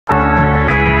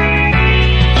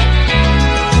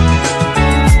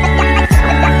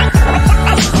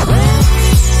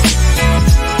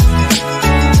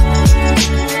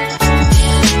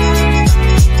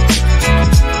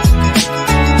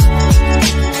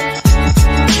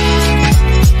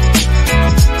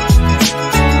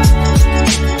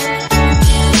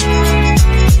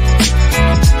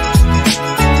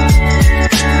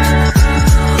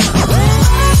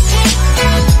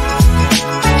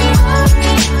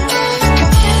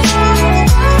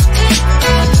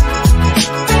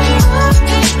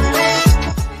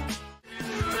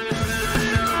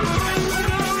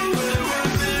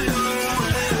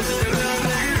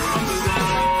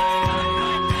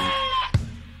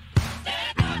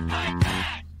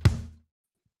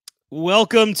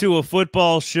Welcome to a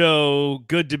football show.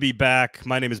 Good to be back.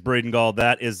 My name is Braden Gall.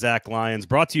 That is Zach Lyons.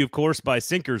 Brought to you, of course, by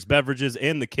Sinkers Beverages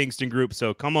and the Kingston Group.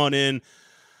 So come on in,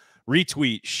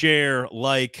 retweet, share,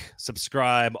 like,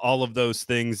 subscribe, all of those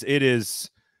things. It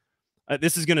is,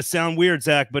 this is going to sound weird,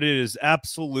 Zach, but it is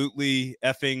absolutely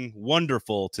effing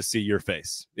wonderful to see your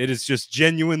face. It is just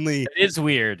genuinely. It is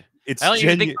weird. I don't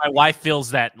even think my wife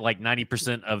feels that like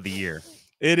 90% of the year.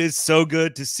 It is so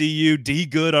good to see you. D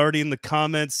Good already in the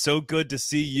comments. So good to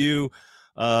see you.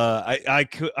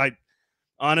 I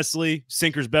honestly,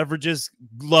 Sinkers Beverages,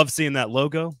 love seeing that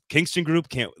logo. Kingston Group,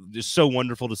 just so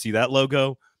wonderful to see that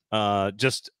logo.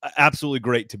 Just absolutely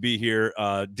great to be here.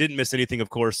 Didn't miss anything, of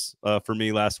course, for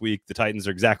me last week. The Titans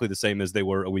are exactly the same as they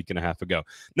were a week and a half ago.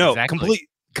 No, exactly.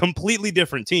 completely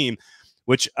different team,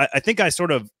 which I think I sort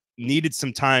of needed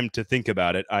some time to think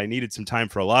about it. I needed some time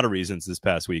for a lot of reasons this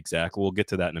past week, Zach. We'll get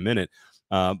to that in a minute.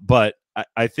 But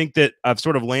I think that I've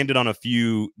sort of landed on a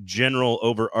few general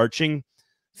overarching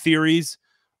theories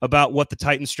about what the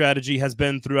Titans strategy has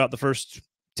been throughout the first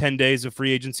 10 days of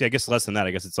free agency. I guess less than that.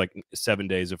 I guess it's like 7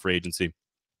 days of free agency.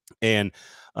 And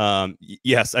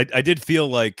yes, I did feel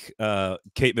like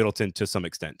Kate Middleton to some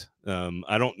extent.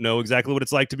 I don't know exactly what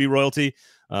it's like to be royalty,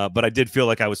 but I did feel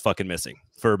like I was fucking missing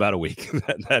for about a week.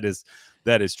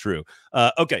 that is true.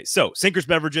 Okay, so Sinkers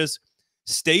Beverages,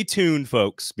 stay tuned,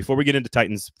 folks. Before we get into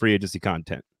Titans free agency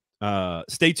content,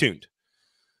 stay tuned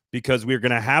because we're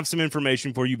going to have some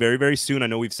information for you very, very soon. I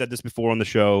know we've said this before on the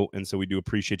show, and so we do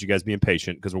appreciate you guys being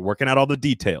patient because we're working out all the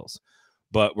details.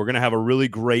 But we're going to have a really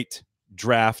great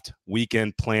draft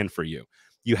weekend plan for you.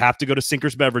 You have to go to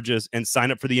Sinkers Beverages and sign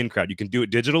up for the in-crowd. You can do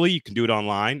it digitally. You can do it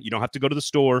online. You don't have to go to the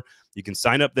store. You can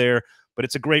sign up there, but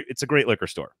it's a great liquor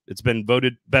store. It's been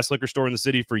voted best liquor store in the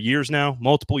city for years now,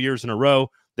 multiple years in a row.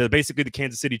 They're basically the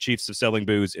Kansas City Chiefs of selling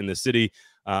booze in the city.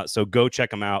 So go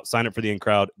check them out. Sign up for the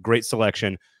in-crowd. Great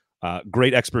selection,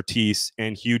 great expertise,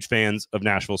 and huge fans of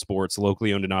Nashville sports,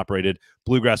 locally owned and operated.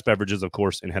 Bluegrass Beverages, of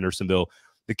course, in Hendersonville.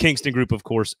 The Kingston Group, of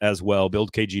course, as well.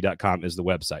 BuildKG.com is the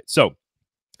website. So,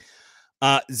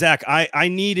 Zach, I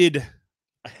needed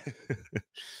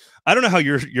I don't know how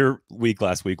your week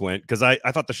last week went because I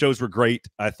thought the shows were great.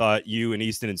 I thought you and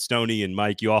Easton and Stoney and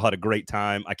Mike, you all had a great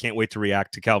time. I can't wait to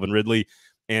react to Calvin Ridley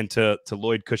and to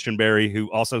Lloyd Cushenberry,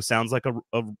 who also sounds like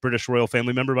a British royal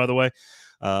family member, by the way.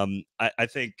 I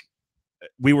think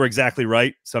we were exactly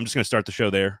right. So I'm just going to start the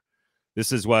show there.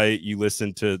 This is why you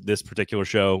listen to this particular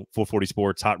show, 440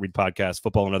 Sports, Hot Read Podcast,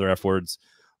 Football and Other F Words.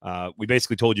 We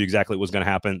basically told you exactly what was going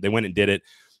to happen. They went and did it.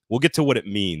 We'll get to what it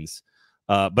means.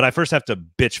 But I first have to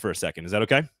bitch for a second. Is that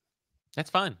okay? That's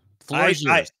fine. Floor is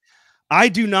yours. I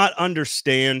do not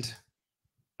understand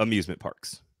amusement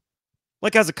parks.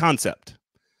 Like as a concept.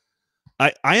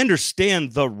 I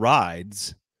understand the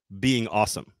rides being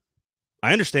awesome.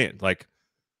 I understand. Like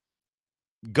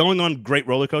going on great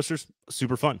roller coasters,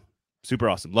 super fun. Super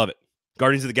awesome. Love it.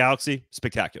 Guardians of the Galaxy,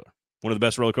 spectacular. One of the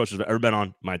best roller coasters I've ever been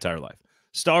on my entire life.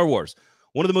 Star Wars,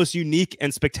 one of the most unique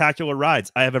and spectacular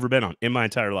rides I have ever been on in my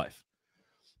entire life.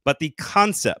 But the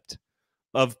concept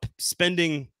of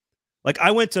spending, like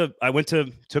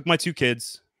took my two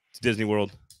kids to Disney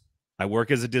World. I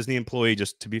work as a Disney employee,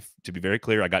 just to be very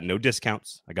clear. I got no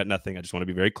discounts. I got nothing. I just want to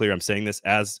be very clear. I'm saying this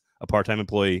as a part-time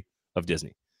employee of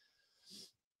Disney.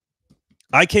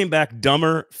 I came back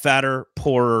dumber, fatter,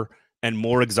 poorer, and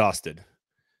more exhausted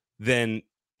than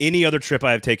any other trip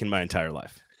I have taken my entire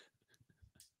life.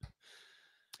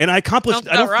 And I accomplished.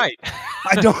 Sounds right.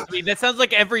 I don't. I mean, that sounds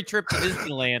like every trip to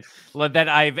Disneyland that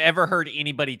I've ever heard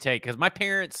anybody take. Because my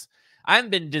parents, I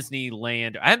haven't been to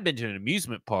Disneyland. I haven't been to an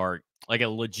amusement park, like a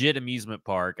legit amusement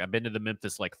park. I've been to the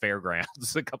Memphis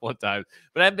fairgrounds a couple of times,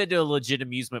 but I haven't been to a legit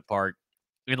amusement park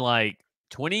in like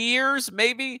 20 years,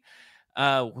 maybe.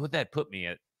 What would that put me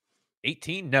at?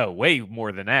 18? No, way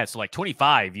more than that. So like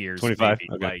 25 years. 25. Maybe.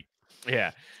 Okay. Like,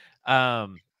 yeah.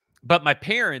 But my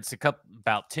parents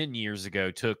about 10 years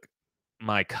ago took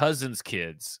my cousin's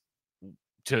kids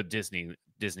to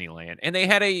Disneyland, and they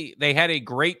had a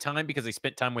great time because they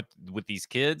spent time with these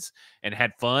kids and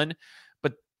had fun.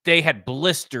 But they had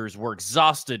blisters, were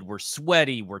exhausted, were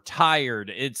sweaty, were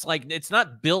tired. It's like it's not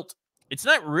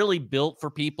really built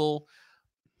for people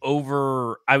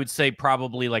over, I would say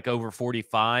probably like over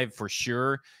 45 for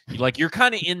sure. Like you're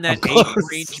kind of in that age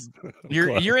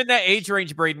range. You're in that age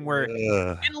range, Braden, where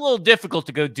it's a little difficult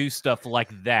to go do stuff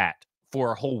like that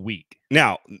for a whole week.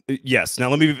 Now, yes. Now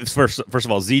let me first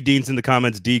of all, Z Dean's in the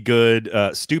comments. D Good,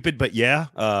 stupid, but yeah,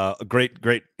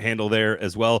 great handle there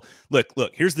as well. Look.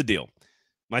 Here's the deal.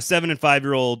 My 7 and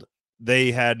 5-year-old,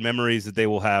 they had memories that they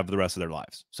will have the rest of their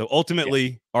lives. So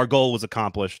ultimately, our goal was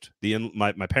accomplished.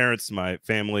 My parents, my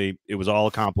family, it was all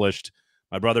accomplished.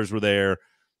 My brothers were there.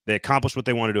 They accomplished what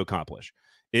they wanted to accomplish.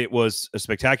 It was a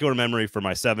spectacular memory for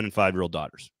my 7 and 5-year-old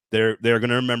daughters. They're going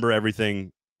to remember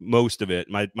everything, most of it.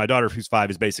 My daughter, who's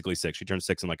 5, is basically 6. She turned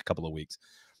 6 in like a couple of weeks.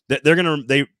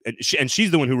 And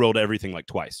she's the one who rolled everything like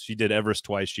twice. She did Everest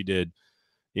twice. She did,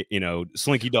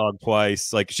 Slinky Dog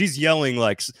twice. Like, she's yelling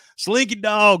like Slinky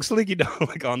Dog,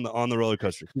 like on the roller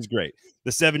coaster. She's great.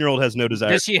 The 7-year-old has no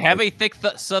desire. Does she have a thick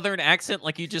Southern accent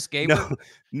like you just gave her?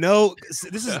 No.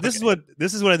 This is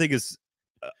what I think is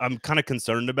I'm kind of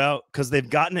concerned about, because they've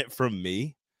gotten it from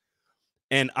me,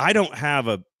 and I don't have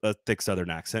a thick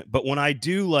Southern accent. But when I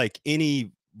do like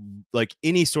any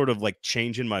sort of like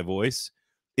change in my voice,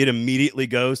 it immediately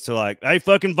goes to like, hey,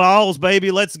 fucking Vols,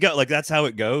 baby, let's go. Like, that's how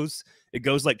it goes. It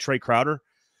goes like Trey Crowder.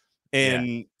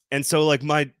 And so like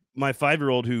my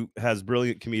 5-year-old, who has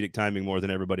brilliant comedic timing more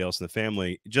than everybody else in the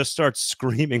family, just starts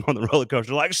screaming on the roller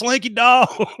coaster like Slinky Dog.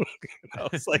 I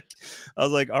was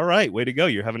like, all right, way to go.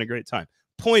 You're having a great time.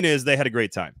 Point is, they had a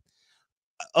great time.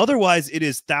 Otherwise, it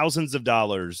is thousands of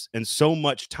dollars and so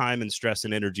much time and stress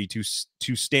and energy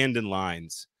to stand in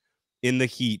lines in the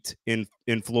heat in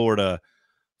Florida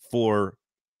for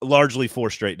largely 4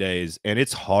 straight days. And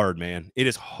it's hard, man. It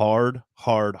is hard.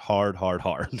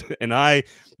 And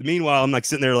meanwhile, I'm like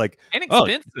sitting there like, and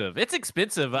expensive. It's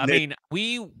expensive. I mean,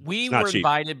 we were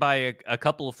invited by a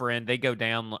couple of friends. They go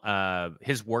down,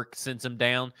 his work sends him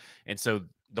down. And so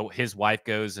his wife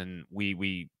goes, and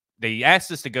they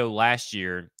asked us to go last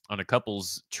year on a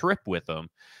couple's trip with them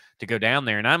to go down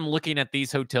there. And I'm looking at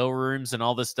these hotel rooms and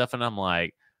all this stuff, and I'm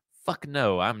like, fuck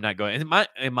no, I'm not going.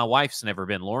 And my wife's never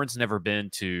been. Lauren's never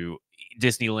been to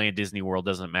Disneyland, Disney World,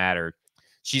 doesn't matter.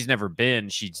 She's never been.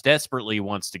 She desperately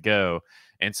wants to go.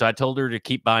 And so I told her to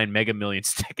keep buying Mega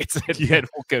Millions tickets, and then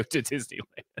we'll go to Disneyland.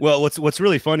 Well, what's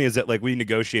really funny is that like we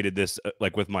negotiated this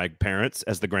like with my parents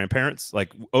as the grandparents.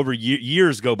 Like over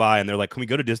years go by, and they're like, "Can we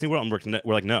go to Disney World?" And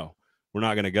we're like, "No, we're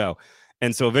not going to go."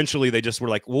 And so eventually they just were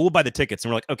like, "Well, we'll buy the tickets,"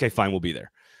 and we're like, "Okay, fine, we'll be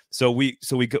there." So we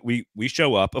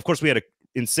show up. Of course, we had a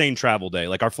insane travel day.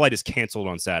 Like, our flight is canceled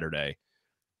on Saturday,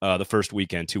 the first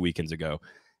weekend 2 weekends ago,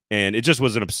 and it just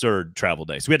was an absurd travel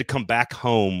day. So we had to come back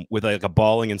home with like a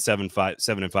bawling and 7 and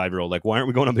 5-year-old like, why aren't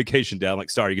we going on vacation, Dad? I'm like,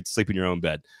 sorry, you get to sleep in your own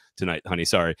bed tonight, honey,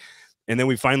 sorry. And then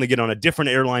we finally get on a different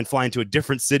airline, fly into a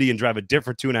different city, and drive a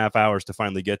different 2.5 hours to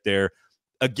finally get there.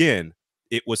 Again,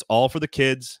 it was all for the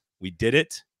kids. We did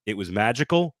it. It was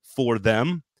magical for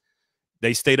them.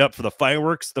 They stayed up for the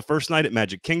fireworks the first night at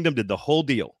Magic Kingdom, did the whole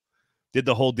deal.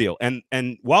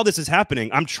 And while this is happening,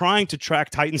 I'm trying to track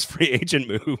Titans free agent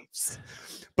moves,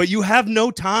 but you have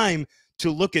no time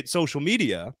to look at social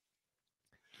media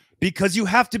because you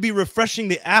have to be refreshing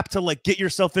the app to like get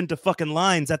yourself into fucking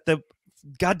lines at the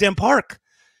goddamn park.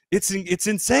 It's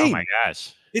insane. Oh my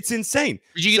gosh, it's insane.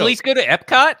 Did you at least go to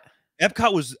Epcot?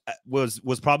 Epcot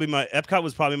was probably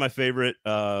my favorite.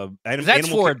 That's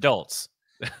for adults.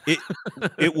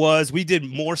 It was. We did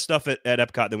more stuff at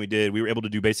Epcot than we did. We were able to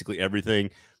do basically everything,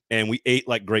 and we ate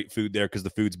like great food there because the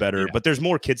food's better. But there's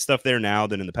more kids stuff there now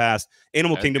than in the past.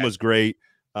 Animal Kingdom was great.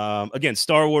 Again,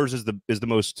 Star Wars is the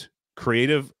most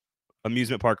creative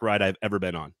amusement park ride I've ever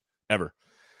been on, ever.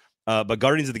 But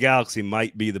Guardians of the Galaxy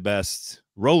might be the best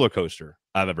roller coaster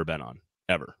I've ever been on,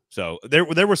 ever. So there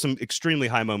were some extremely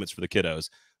high moments for the kiddos.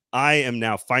 I am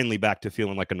now finally back to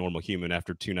feeling like a normal human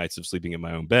after 2 nights of sleeping in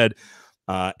my own bed.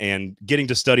 And getting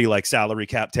to study like salary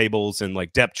cap tables and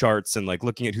like depth charts and like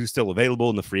looking at who's still available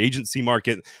in the free agency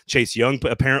market. Chase Young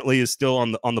apparently is still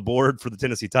on the board for the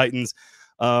Tennessee Titans.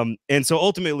 And so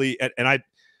ultimately, and I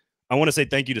want to say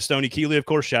thank you to Stoney Keeley, of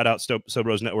course. Shout out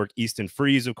Sobros Network, Easton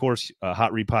Freeze, of course,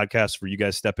 Hot Read Podcast for you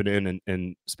guys stepping in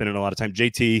and spending a lot of time.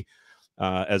 JT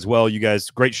as well. You guys,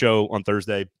 great show on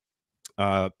Thursday.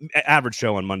 Average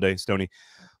show on Monday, Stoney.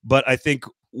 But I think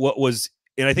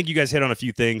and I think you guys hit on a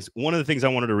few things. One of the things I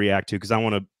wanted to react to, because I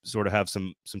want to sort of have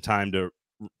some time to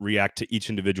react to each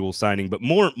individual signing, but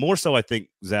more so, I think,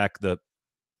 Zach, the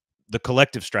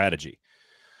collective strategy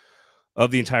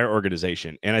of the entire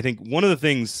organization. And I think one of the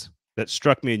things that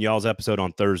struck me in y'all's episode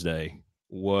on Thursday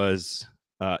was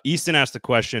Easton asked a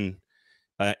question,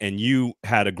 and you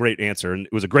had a great answer, and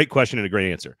it was a great question and a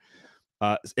great answer.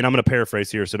 And I'm going to paraphrase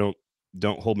here, so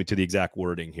don't hold me to the exact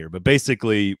wording here, but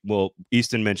basically,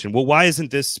 Easton mentioned, why isn't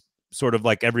this sort of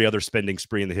like every other spending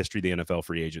spree in the history of the NFL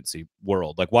free agency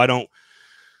world? Like, why don't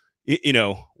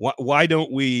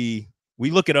we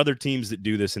look at other teams that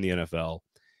do this in the NFL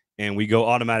and we go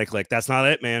automatically like, that's not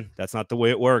it, man. That's not the way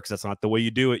it works. That's not the way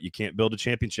you do it. You can't build a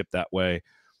championship that way.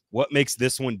 What makes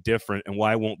this one different, and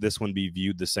why won't this one be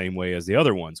viewed the same way as the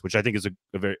other ones? Which I think is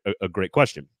a great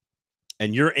question.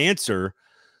 And your answer,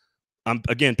 I'm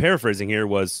again paraphrasing here,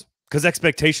 was because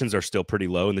expectations are still pretty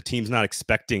low, and the team's not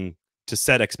expecting to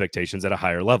set expectations at a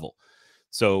higher level.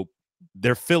 So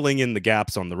they're filling in the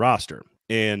gaps on the roster.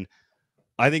 And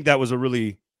I think that was a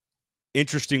really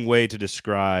interesting way to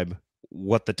describe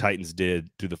what the Titans did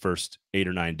through the first 8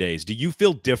 or 9 days. Do you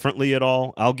feel differently at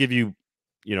all? I'll give you,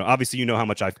 obviously you know how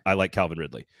much I like Calvin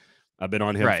Ridley. I've been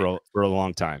on him for a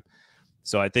long time.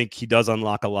 So I think he does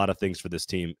unlock a lot of things for this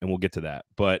team, and we'll get to that.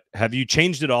 But have you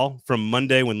changed it all from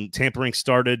Monday when tampering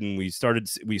started and we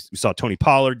saw Tony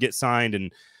Pollard get signed,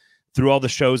 and through all the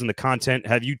shows and the content,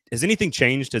 has anything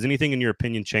changed? Has anything in your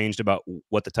opinion changed about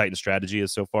what the Titans strategy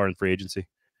is so far in free agency?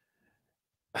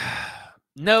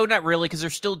 No, not really, because they're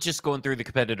still just going through the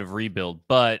competitive rebuild.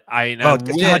 But why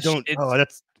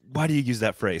do you use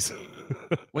that phrase?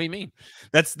 What do you mean?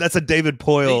 That's a David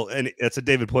Poyle, and it's a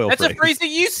David Poyle. That's a phrase that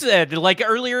you said like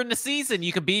earlier in the season.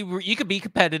 You could be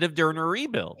competitive during a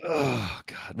rebuild. Oh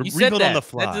God, you rebuild on the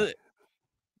fly.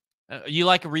 You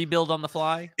like a rebuild on the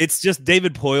fly? It's just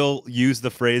David Poyle used the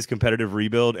phrase competitive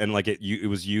rebuild, and like it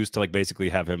was used to like basically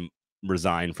have him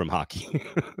resign from hockey.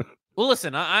 Well,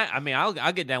 listen, I mean,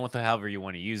 I'll get down with it however you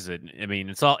want to use it. I mean,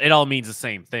 it all means the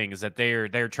same thing, is that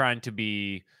they're trying to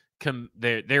be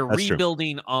they're That's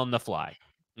rebuilding true. on the fly.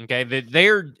 Okay,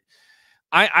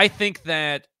 I think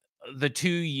that the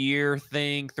 2-year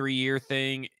thing, 3-year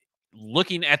thing,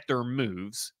 looking at their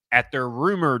moves, at their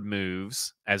rumored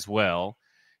moves as well,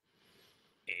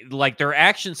 like their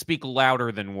actions speak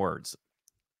louder than words.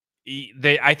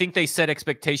 I think they set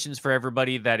expectations for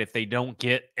everybody that if they don't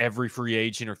get every free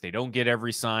agent, or if they don't get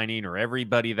every signing or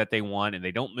everybody that they want, and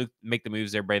they don't make the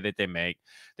moves everybody that they make,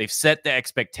 they've set the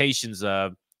expectations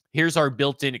of, here's our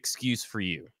built-in excuse for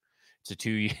you.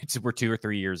 We're 2 or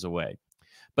 3 years away.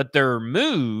 But their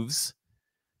moves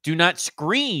do not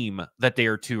scream that they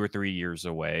are 2 or 3 years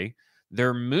away.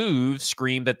 Their moves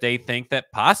scream that they think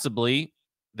that possibly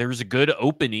there's a good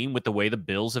opening with the way the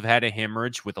Bills have had a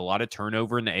hemorrhage, with a lot of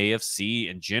turnover in the AFC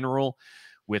in general,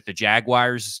 with the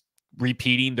Jaguars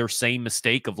repeating their same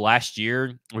mistake of last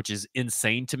year, which is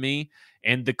insane to me,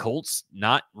 and the Colts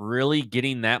not really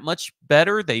getting that much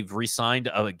better. They've re-signed,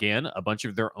 again, a bunch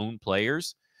of their own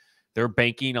players. They're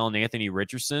banking on Anthony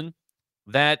Richardson,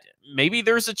 that maybe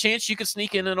there's a chance you could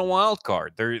sneak in a wild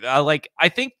card. I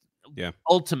think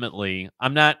ultimately,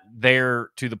 I'm not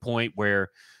there to the point where,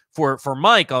 for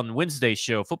Mike on Wednesday's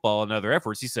show, Football and Other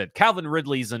Efforts, he said, Calvin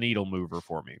Ridley's a needle mover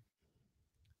for me.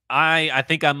 I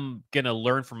think I'm going to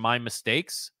learn from my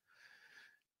mistakes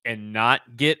and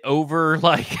not get over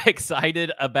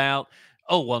excited about,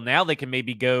 oh, well, now they can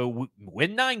maybe go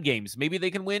win 9 games. Maybe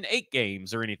they can win 8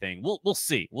 games or anything. We'll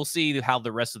see. We'll see how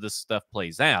the rest of this stuff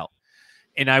plays out.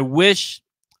 And I wish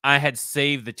I had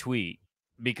saved the tweet,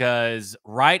 because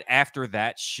right after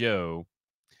that show,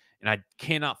 and I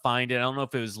cannot find it. I don't know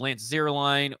if it was Lance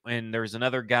Zierlein, and there's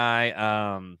another guy.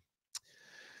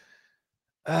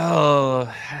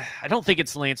 I don't think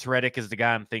it's Lance Reddick is the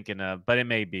guy I'm thinking of, but it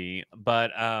may be.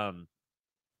 But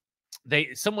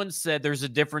someone said there's a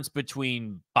difference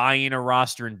between buying a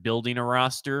roster and building a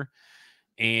roster,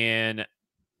 and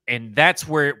that's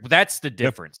the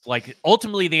difference. Yep. Like,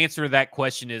 ultimately, the answer to that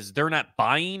question is they're not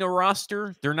buying a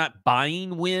roster, they're not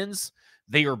buying wins.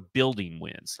 They are building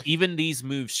wins. Even these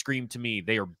moves scream to me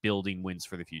they are building wins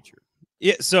for the future.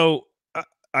 Yeah, so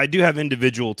I do have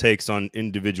individual takes on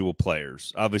individual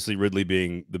players, obviously Ridley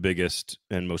being the biggest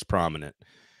and most prominent.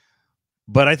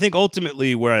 But I think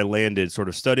ultimately where I landed, sort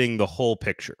of studying the whole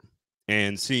picture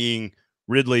and seeing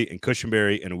Ridley and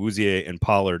Cushenberry and Awuzie and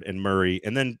Pollard and Murray,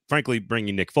 and then, frankly,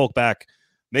 bringing Nick Folk back,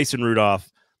 Mason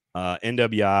Rudolph,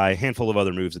 NWI, a handful of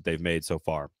other moves that they've made so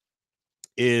far,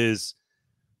 is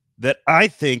that I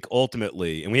think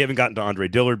ultimately, and we haven't gotten to Andre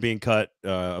Dillard being cut.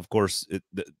 Of course,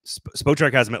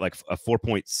 Spotrac has him at like a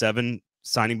 4.7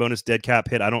 signing bonus dead cap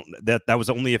hit. That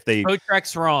was only if they.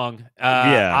 Spotrac's wrong.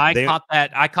 I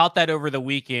caught that over the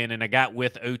weekend, and I got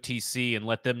with OTC and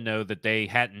let them know that they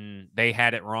had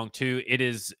it wrong too. It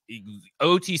is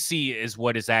OTC is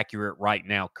what is accurate right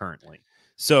now currently.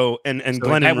 So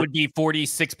Glenn, that would be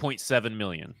 46.7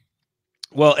 million.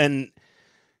 Well, and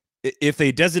if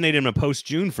they designate him a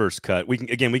post-June 1st cut, we can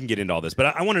get into all this.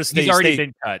 But I wanted to stay. He's already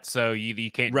been cut, so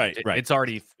you can't. Right. It's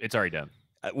already done.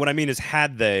 What I mean is,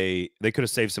 had they could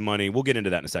have saved some money. We'll get into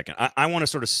that in a second. I want to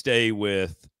sort of stay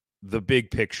with the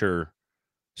big picture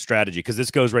strategy, because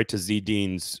this goes right to Z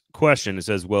Dean's question. It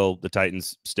says, "Will the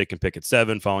Titans stick and pick at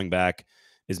 7? Falling back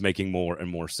is making more and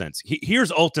more sense."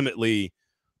 Here's ultimately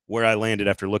where I landed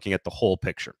after looking at the whole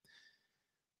picture.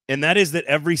 And that is that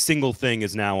every single thing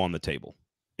is now on the table.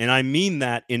 And I mean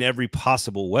that in every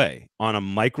possible way, on a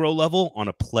micro level, on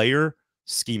a player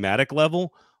schematic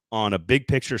level, on a big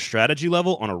picture strategy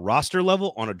level, on a roster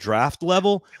level, on a draft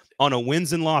level, on a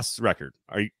wins and loss record.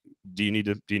 Do you need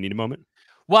a moment?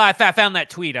 Well, I found that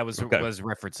tweet I was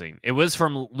referencing. It was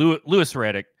from Lewis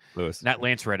Reddick. Not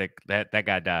Lance Reddick. That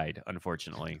guy died,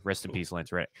 unfortunately. Rest in peace,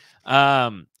 Lance Reddick.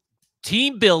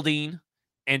 Team building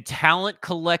and talent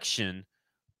collection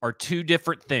are two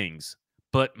different things,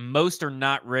 but most are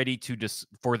not ready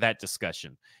for that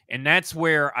discussion. And that's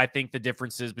where I think the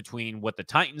difference is between what the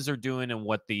Titans are doing and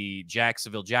what the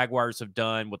Jacksonville Jaguars have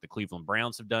done, what the Cleveland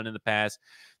Browns have done in the past.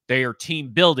 They are team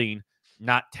building,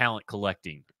 not talent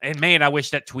collecting. And man, I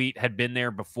wish that tweet had been there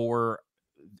before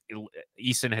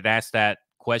Eason had asked that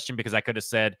question, because I could have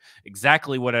said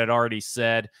exactly what I'd already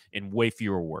said in way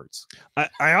fewer words.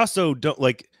 I also don't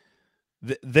like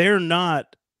they're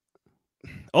not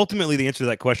ultimately the answer to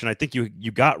that question. I think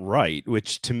you got right,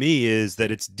 which to me is that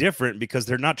it's different because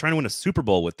they're not trying to win a Super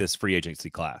Bowl with this free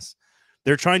agency class.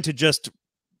 They're trying to just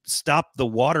stop the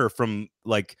water from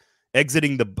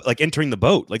entering the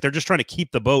boat. Like they're just trying to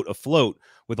keep the boat afloat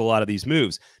with a lot of these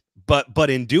moves.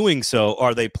 But in doing so,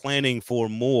 are they planning for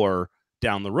more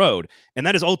down the road? And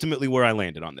that is ultimately where I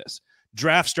landed on this.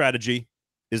 Draft strategy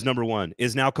is number one,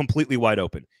 is now completely wide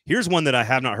open. Here's one that I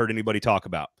have not heard anybody talk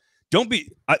about.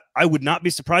 I would not be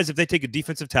surprised if they take a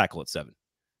defensive tackle at 7.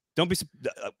 Don't be,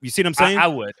 you see what I'm saying? I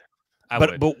would.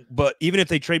 But even if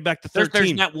they trade back to 13,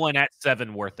 there's not one at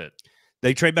 7 worth it.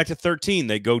 They trade back to 13.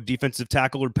 They go defensive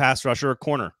tackle or pass rusher or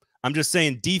corner. I'm just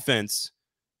saying defense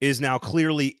is now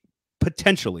clearly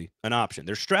potentially an option.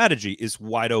 Their strategy is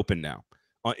wide open now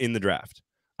in the draft.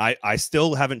 I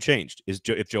still haven't changed.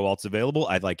 If Joe Alt's available,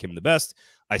 I'd like him the best.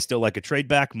 I still like a trade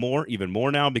back even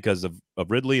more now because of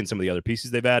Ridley and some of the other pieces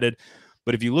they've added.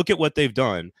 But if you look at what they've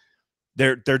done,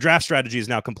 their draft strategy is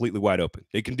now completely wide open.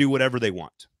 They can do whatever they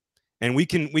want. And we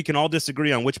can all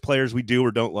disagree on which players we do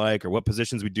or don't like or what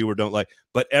positions we do or don't like,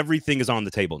 but everything is on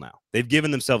the table now. They've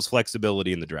given themselves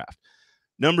flexibility in the draft.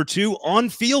 Number 2,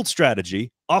 on-field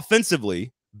strategy,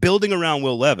 offensively, building around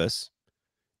Will Levis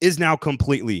is now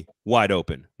completely wide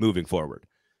open moving forward.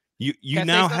 You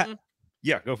now have...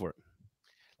 Yeah, go for it.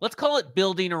 Let's call it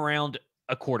building around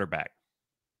a quarterback.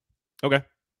 Okay.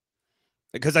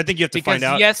 Because I think you have to find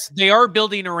out. Yes, they are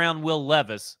building around Will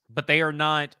Levis, but they are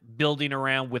not building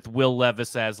around with Will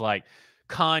Levis as like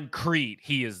concrete.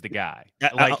 He is the guy.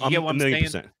 Like, you get what I'm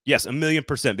saying? Yes,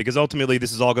 1,000,000%. Because ultimately,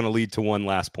 this is all going to lead to one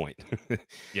last point.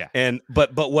 Yeah.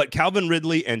 But what Calvin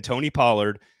Ridley and Tony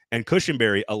Pollard and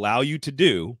Cushenberry allow you to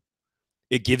do,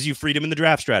 it gives you freedom in the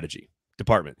draft strategy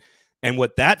department. And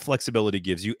what that flexibility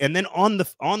gives you, and then on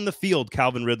the field,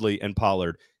 Calvin Ridley and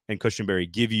Pollard and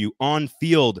Cushenberry give you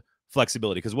on-field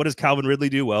flexibility. Because what does Calvin Ridley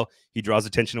do? Well, he draws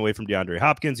attention away from DeAndre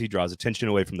Hopkins. He draws attention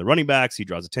away from the running backs. He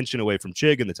draws attention away from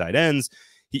Chig and the tight ends.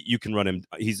 You can run him.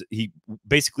 He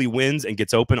basically wins and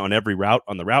gets open on every route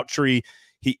on the route tree.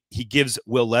 He gives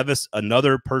Will Levis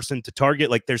another person to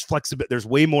target. Like there's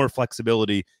way more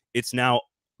flexibility. It's now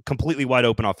completely wide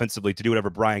open offensively to do whatever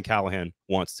Brian Callahan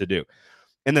wants to do.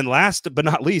 And then last but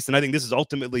not least, and I think this is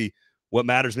ultimately what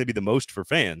matters maybe the most for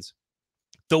fans,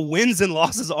 the wins and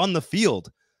losses on the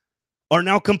field are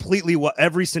now completely what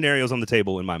every scenario is on the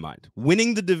table in my mind.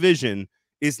 Winning the division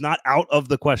is not out of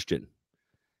the question.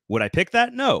 Would I pick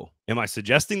that? No. Am I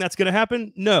suggesting that's going to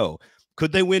happen? No.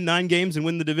 Could they win 9 games and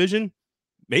win the division?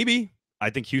 Maybe. I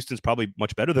think Houston's probably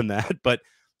much better than that. But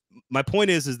my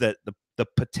point is that the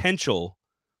potential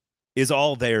is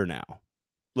all there now.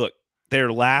 Look,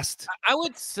 their last... I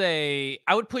would say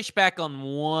I would push back on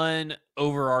one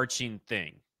overarching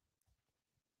thing.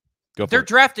 They're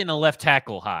drafting a left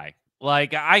tackle high.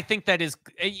 Like, I think that is,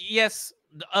 yes,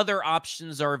 the other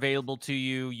options are available to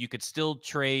you. You could still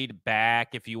trade back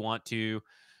if you want to,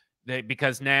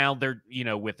 because now they're,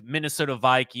 with Minnesota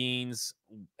Vikings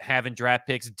having draft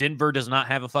picks. Denver does not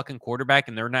have a fucking quarterback,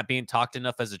 and they're not being talked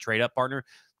enough as a trade-up partner.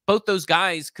 Both those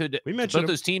guys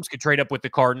those teams could trade up with the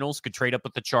Cardinals, could trade up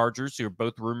with the Chargers, who are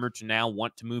both rumored to now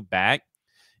want to move back.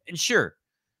 And sure,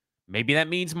 maybe that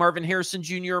means Marvin Harrison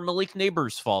Jr. or Malik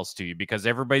Neighbors falls to you because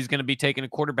everybody's going to be taking a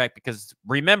quarterback. Because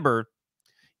remember,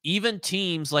 even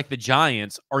teams like the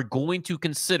Giants are going to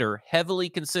heavily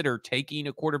consider taking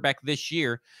a quarterback this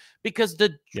year because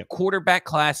the quarterback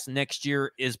class next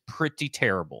year is pretty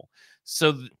terrible.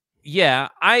 So, yeah,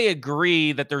 I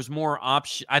agree that there's more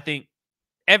option. I think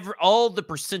all the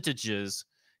percentages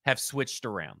have switched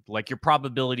around, like your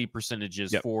probability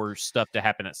percentages for stuff to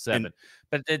happen at 7.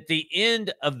 But at the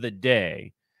end of the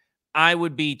day, I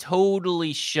would be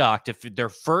totally shocked if their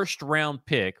first round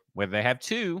pick, whether they have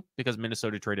 2 because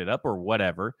Minnesota traded up or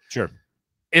whatever, Sure,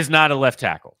 is not a left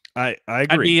tackle. I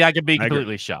agree. I could be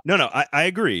completely shocked. No, I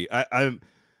agree.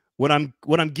 What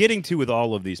I'm getting to with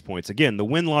all of these points, again, the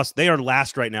win-loss, they are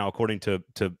last right now according to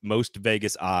most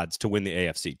Vegas odds to win the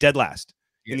AFC. Dead last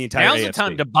in the entire Now's AFC. The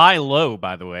time to buy low,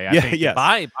 by the way. I think yes.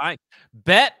 buy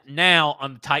bet now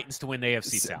on the Titans to win the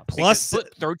AFC South. Plus,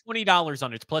 throw $20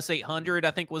 on it. It's plus 800,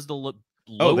 I think was the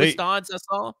lowest odds I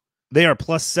saw. They are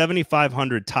plus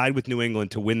 7,500 tied with New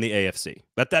England to win the AFC.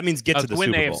 But that means get to the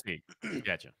Super Bowl. AFC.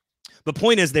 Gotcha. The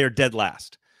point is they are dead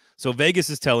last. So Vegas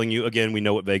is telling you, again, we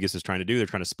know what Vegas is trying to do. They're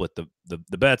trying to split the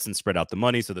bets and spread out the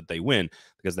money so that they win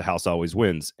because the house always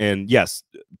wins. And yes,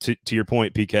 to your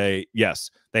point, PK,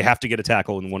 yes, they have to get a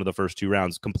tackle in one of the first 2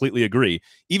 rounds. Completely agree.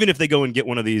 Even if they go and get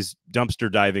one of these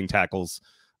dumpster diving tackles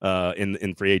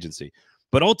in free agency.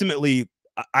 But ultimately,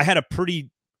 I had a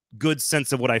pretty good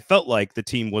sense of what I felt like the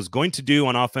team was going to do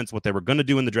on offense, what they were going to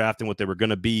do in the draft, and what they were going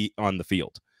to be on the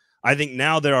field. I think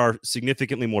now there are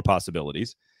significantly more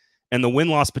possibilities. And the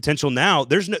win-loss potential now,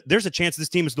 there's a chance this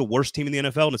team is the worst team in the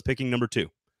NFL and is picking number 2.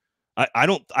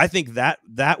 I think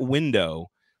that window,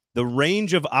 the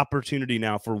range of opportunity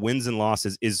now for wins and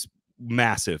losses is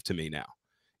massive to me now.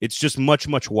 It's just much,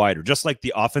 much wider. Just like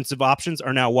the offensive options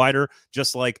are now wider,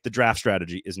 just like the draft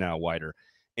strategy is now wider.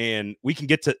 And we can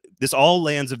get to this, all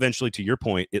lands eventually to your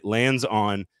point. It lands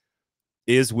on,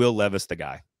 is Will Levis the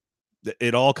guy?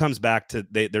 It all comes back to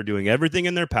they're doing everything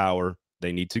in their power.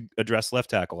 They need to address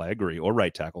left tackle, I agree, or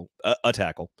right tackle, a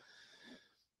tackle.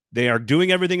 They are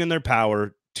doing everything in their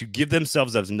power to give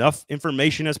themselves as enough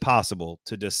information as possible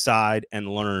to decide and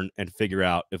learn and figure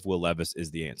out if Will Levis is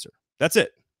the answer. That's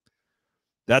it.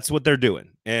 That's what they're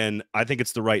doing. And I think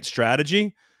it's the right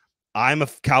strategy. I'm a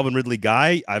Calvin Ridley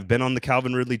guy. I've been on the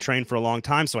Calvin Ridley train for a long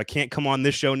time, so I can't come on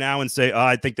this show now and say, oh,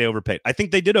 I think they overpaid. I think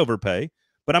they did overpay,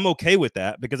 but I'm okay with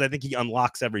that because I think he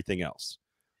unlocks everything else.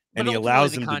 And he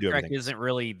allows them to do everything. The contract isn't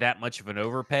really that much of an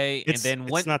overpay. It's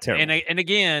not terrible. And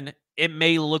again, it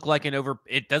may look like an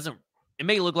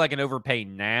may look like an overpay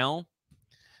now,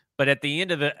 but at the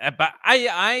end of it, but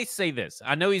I say this.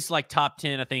 I know he's like top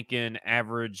 10, I think, in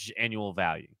average annual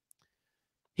value.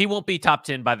 He won't be top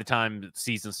 10 by the time the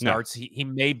season starts. No.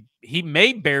 He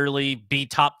may barely be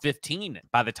top 15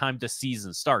 by the time the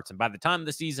season starts. And by the time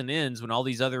the season ends, when all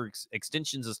these other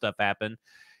extensions and stuff happen,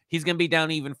 he's going to be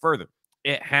down even further.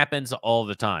 It happens all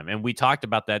the time. And we talked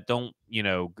about that. Don't,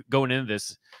 going into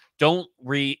this, don't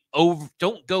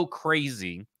go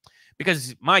crazy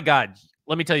because, my God,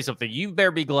 let me tell you something. You better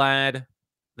be glad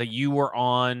that you were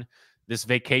on this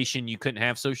vacation. You couldn't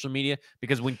have social media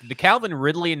because when the Calvin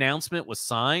Ridley announcement was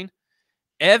signed,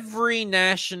 every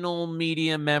national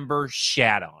media member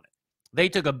shat on it. They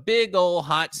took a big old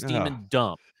hot steaming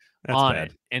dump on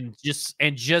it and just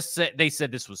said, they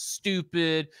said this was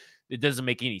stupid. It doesn't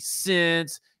make any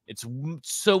sense. It's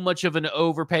so much of an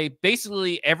overpay.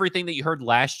 Basically, everything that you heard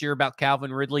last year about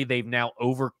Calvin Ridley, they've now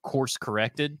course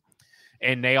corrected,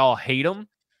 and they all hate him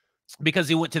because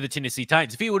he went to the Tennessee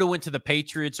Titans. If he would have went to the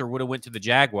Patriots or would have went to the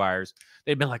Jaguars,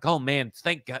 they'd been like, "Oh man,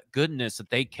 thank goodness that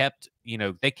they kept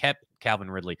Calvin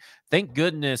Ridley. Thank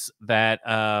goodness that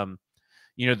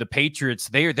the Patriots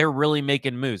they're really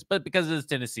making moves." But because of the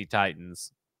Tennessee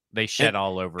Titans, they shed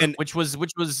all over it, which was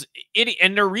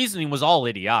and their reasoning was all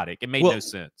idiotic. It made no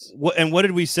sense. What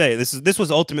did we say? This was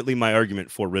ultimately my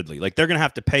argument for Ridley. Like, they're going to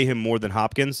have to pay him more than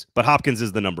Hopkins, but Hopkins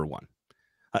is the number one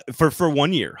for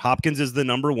 1 year. Hopkins is the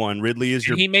number one. Ridley is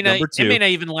number two. It may not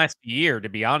even last a year, to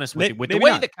be honest with you. With the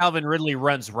way that Calvin Ridley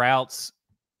runs routes,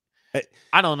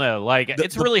 I don't know. Like,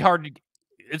 it's really hard.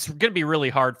 It's going to be really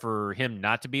hard for him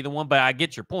not to be the one. But I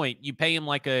get your point. You pay him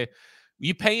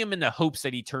You pay him in the hopes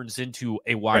that he turns into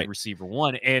a wide receiver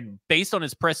one. And based on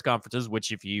his press conferences,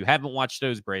 which if you haven't watched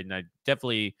those, Braden, I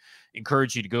definitely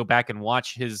encourage you to go back and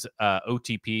watch his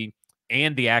OTP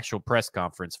and the actual press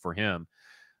conference for him.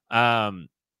 I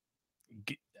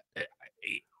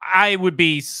would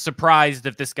be surprised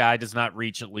if this guy does not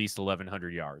reach at least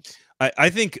 1,100 yards.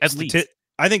 I think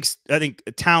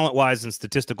talent wise and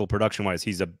statistical production wise,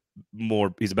 he's a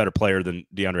better player than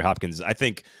DeAndre Hopkins. I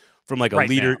think from like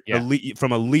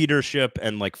from a leadership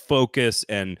and like focus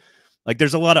and like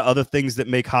there's a lot of other things that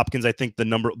make Hopkins, I think, the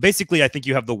number. Basically, I think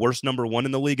you have the worst number one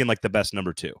in the league and like the best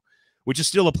number two, which is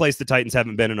still a place the Titans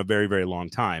haven't been in a very, very long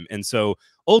time. And so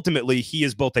ultimately, he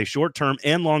is both a short-term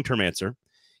and long-term answer.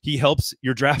 He helps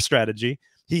your draft strategy.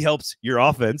 He helps your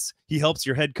offense. He helps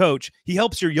your head coach. He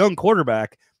helps your young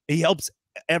quarterback. He helps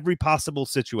every possible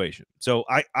situation. So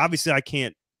I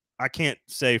can't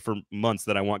say for months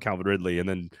that I want Calvin Ridley and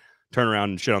then turn around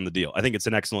and shit on the deal. I think it's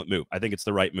an excellent move. I think it's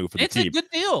the right move for the team. It's a good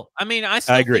deal. I mean, I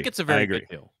still think it's a very good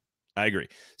deal. I agree.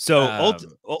 So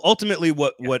ultimately,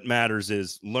 what matters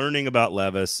is learning about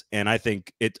Levis, and I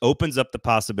think it opens up the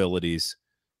possibilities.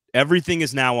 Everything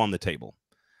is now on the table.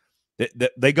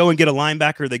 They go and get a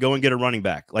linebacker. They go and get a running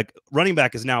back. Like running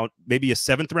back is now maybe a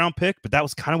 7th round pick, but that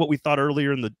was kind of what we thought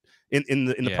earlier in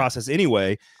the process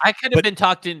anyway. I could have been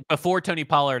talked in before Tony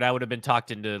Pollard. I would have been talked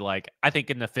into, like, I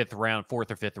think in the 5th round, 4th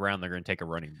or 5th round, they're going to take a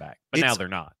running back, but now they're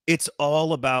not. It's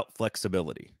all about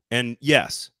flexibility. And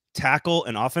yes, tackle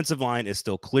and offensive line is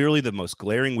still clearly the most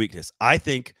glaring weakness. I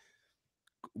think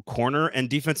corner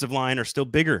and defensive line are still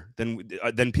bigger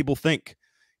than people think.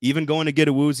 Even going to get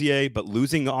Awuzie, but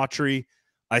losing Autry,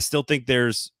 I still think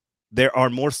there are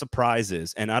more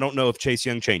surprises. And I don't know if Chase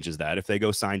Young changes that. If they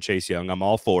go sign Chase Young, I'm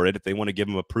all for it. If they want to give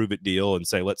him a prove-it deal and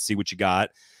say, let's see what you got.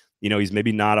 You know, he's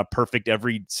maybe not a perfect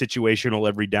every situational,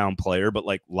 every down player, but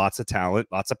like lots of talent,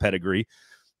 lots of pedigree.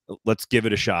 Let's give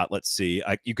it a shot. Let's see.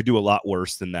 You could do a lot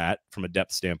worse than that from a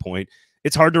depth standpoint.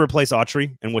 It's hard to replace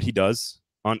Autry and what he does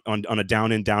on a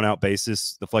down-in, down-out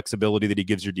basis, the flexibility that he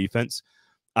gives your defense.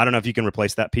 I don't know if you can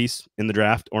replace that piece in the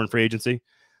draft or in free agency.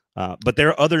 But there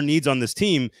are other needs on this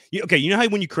team. You know how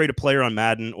when you create a player on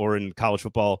Madden or in college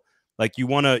football, like you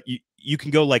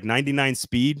can go like 99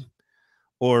 speed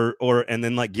and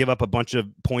then like give up a bunch of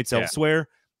points elsewhere.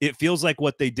 It feels like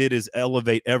what they did is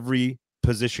elevate every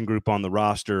position group on the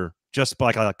roster just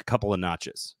by like a couple of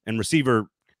notches, and receiver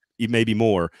maybe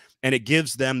more, and it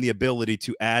gives them the ability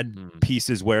to add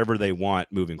pieces wherever they want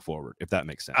moving forward, if that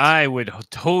makes sense. I would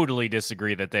totally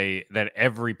disagree that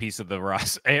every piece of the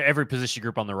roster, every position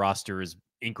group on the roster is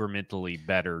incrementally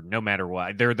better, no matter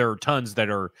what. There are tons that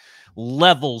are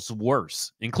levels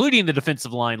worse, including the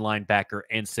defensive line, linebacker,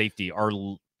 and safety.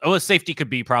 Safety could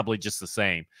be probably just the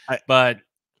same, but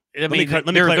I mean, let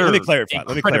me clarify.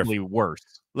 Incredibly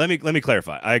worse. Let me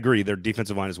clarify. I agree. Their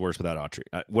defensive line is worse without Autry.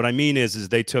 What I mean is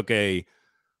they took and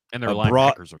their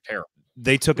linebackers are terrible.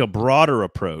 They took a broader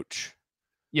approach,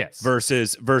 yes,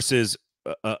 versus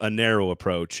a narrow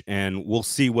approach, and we'll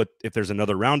see if there's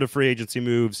another round of free agency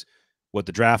moves, what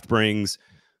the draft brings.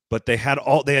 But they had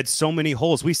so many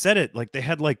holes. We said it, like they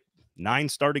had like 9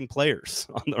 starting players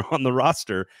on the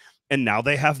roster, and now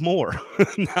they have more.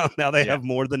 now they have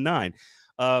more than 9.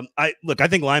 I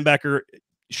think linebacker.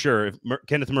 Sure, if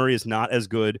Kenneth Murray is not as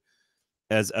good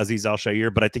as Azeez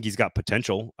Al-Shaair, but I think he's got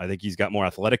potential. I think he's got more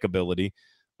athletic ability.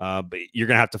 But you're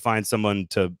gonna have to find someone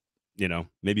to,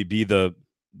 maybe be the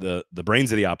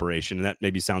brains of the operation. And that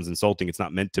maybe sounds insulting. It's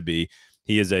not meant to be.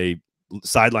 He is a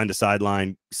sideline to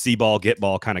sideline, see ball, get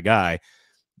ball kind of guy.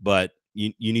 But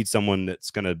you need someone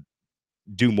that's gonna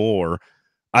do more.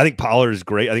 I think Pollard is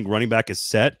great. I think running back is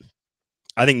set.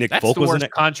 I think Nick Folk was the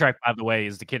worst contract, by the way,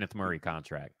 is the Kenneth Murray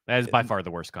contract. That is by far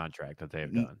the worst contract that they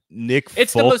have done.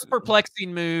 It's the most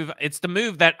perplexing move. It's the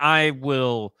move that I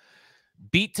will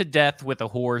beat to death with a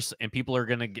horse, and people are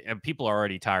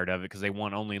already tired of it because they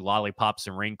want only lollipops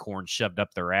and rain corn shoved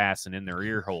up their ass and in their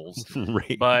ear holes.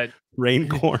 But rain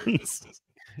corns.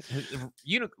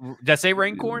 Did I say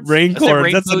rain corns? Rain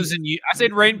corns. I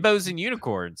said rainbows and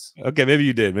unicorns. Okay, maybe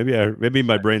you did. Maybe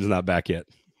my brain's not back yet.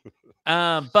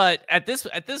 But at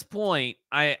this point,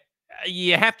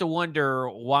 you have to wonder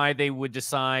why they would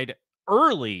decide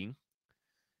early,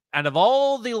 out of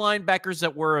all the linebackers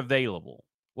that were available,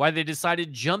 why they decided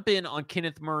to jump in on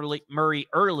Kenneth Murray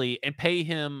early and pay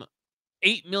him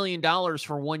 $8 million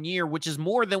for 1 year, which is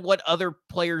more than what other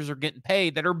players are getting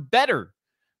paid that are better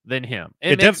than him.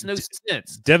 It makes no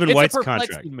sense. Devin White's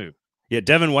contract move. Yeah,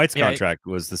 Devin White's contract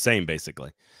was the same,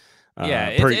 basically.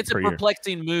 It's a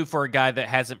perplexing move for a guy that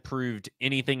hasn't proved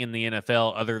anything in the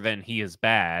NFL other than he is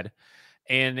bad,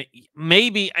 and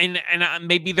maybe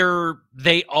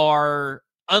they are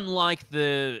unlike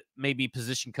the maybe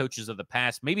position coaches of the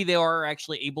past. Maybe they are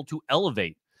actually able to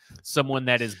elevate someone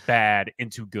that is bad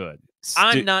into good.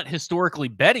 I'm not historically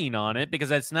betting on it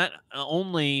because it's not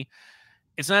only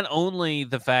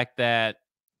the fact that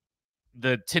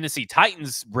the Tennessee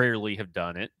Titans rarely have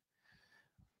done it,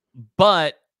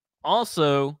 but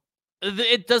also,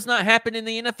 it does not happen in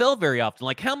the NFL very often.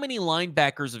 Like, how many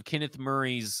linebackers of Kenneth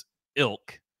Murray's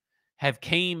ilk have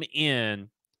came in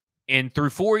and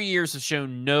through 4 years have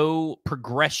shown no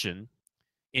progression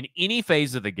in any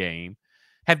phase of the game,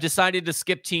 have decided to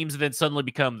skip teams and then suddenly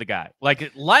become the guy?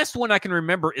 Like, last one I can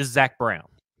remember is Zach Brown.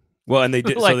 Well, and they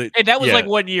did. And that was like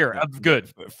 1 year of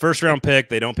good. First round pick.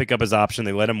 They don't pick up his option.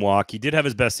 They let him walk. He did have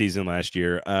his best season last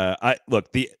year.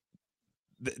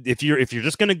 If you're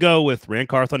just going to go with Ran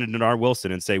Carthon and Denard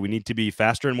Wilson and say we need to be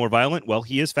faster and more violent, well,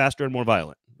 he is faster and more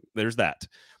violent. There's that.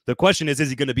 The question is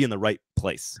he going to be in the right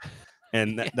place?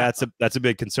 And that's a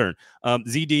big concern.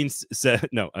 Z Dean said,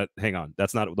 no, hang on.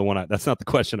 That's not the one. That's not the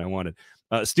question I wanted.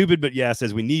 Stupid, but yeah,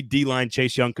 says we need D-line.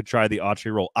 Chase Young could try the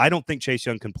Autry role. I don't think Chase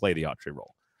Young can play the Autry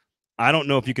role. I don't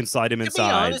know if you can slide him inside.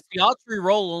 To be honest, the Autry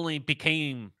role only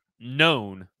became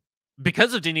known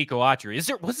because of Denico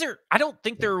Autry. Was there? I don't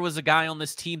think there was a guy on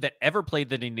this team that ever played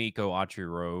the Denico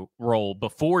Autry role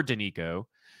before Denico,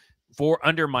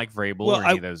 under Mike Vrabel or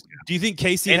any of those guys. Do you think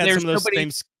Casey had some of those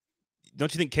same?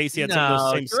 Don't you think Casey had some of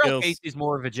those same skills? Casey's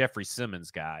more of a Jeffrey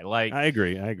Simmons guy. Like, I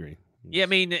agree. Yeah, I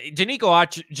mean, Denico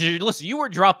Autry. Listen, you were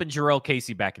dropping Jarrell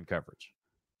Casey back in coverage.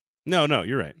 No,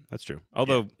 you're right. That's true.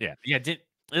 Although, yeah.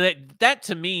 That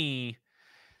to me,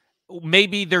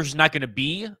 maybe there's not going to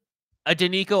be a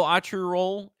Denico Autry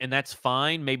role, and that's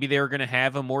fine. Maybe they're going to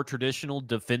have a more traditional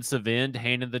defensive end,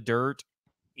 hand in the dirt,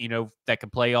 that can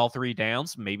play all three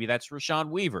downs. Maybe that's Rashawn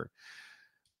Weaver.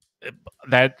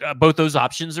 That both those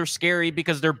options are scary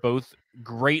because they're both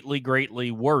greatly,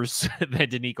 greatly worse than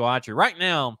Denico Autry. Right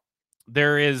now,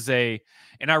 there is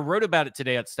and I wrote about it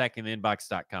today at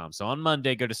stackingtheinbox.com. So on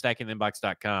Monday, go to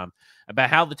stackingtheinbox.com about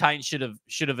how the Titans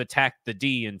should have attacked the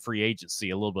D in free agency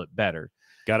a little bit better.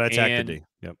 Got to attack the D.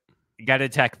 Yep. Got to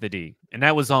attack the D. And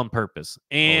that was on purpose.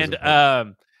 And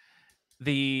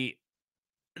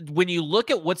when you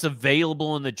look at what's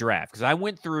available in the draft, because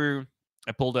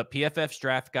I pulled up PFF's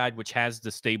draft guide, which has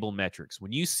the stable metrics.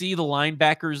 When you see the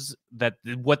linebackers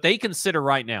what they consider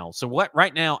right now. So what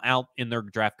right now out in their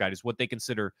draft guide is what they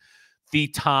consider the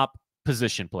top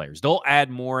position players. They'll add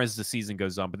more as the season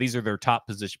goes on, but these are their top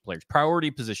position players,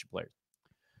 priority position players.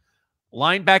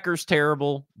 Linebacker's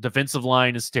terrible. Defensive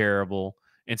line is terrible.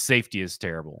 And safety is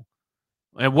terrible.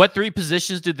 And what three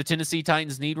positions do the Tennessee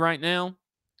Titans need right now?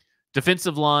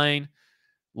 Defensive line,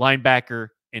 linebacker,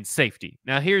 and safety.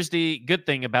 Now, here's the good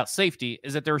thing about safety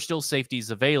is that there are still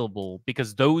safeties available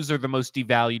because those are the most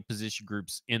devalued position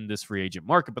groups in this free agent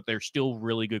market, but they're still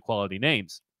really good quality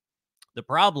names. The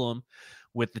problem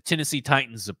with the Tennessee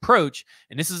Titans approach,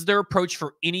 and this is their approach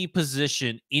for any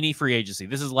position, any free agency.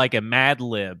 This is like a Mad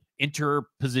Lib, enter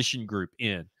position group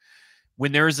in.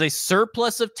 When there is a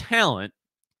surplus of talent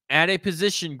at a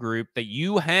position group that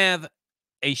you have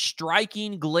a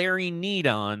striking, glaring need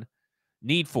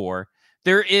for,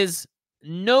 there is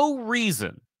no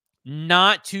reason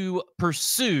not to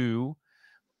pursue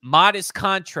modest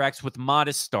contracts with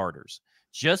modest starters.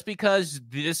 Just because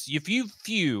the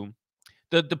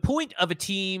point of a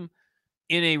team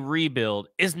in a rebuild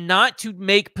is not to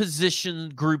make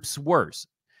position groups worse.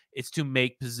 It's to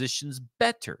make positions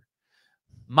better.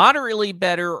 Moderately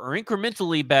better or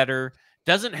incrementally better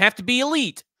doesn't have to be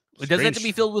elite. It doesn't have to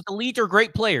be filled with elite or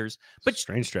great players. But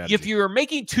strange strategy. If you're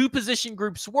making two position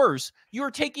groups worse,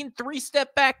 you're taking 3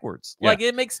 steps backwards. Yeah. Like,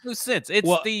 it makes no sense. It's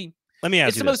let me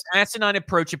ask you the most asinine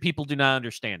approach, and people do not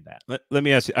understand that. Let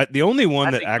me ask you. The only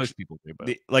one that actually most people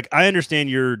do. I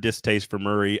understand your distaste for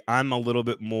Murray. I'm a little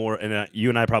bit more, and you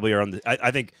and I probably are on the.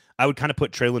 I think I would kind of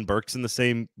put Treylon Burks in the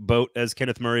same boat as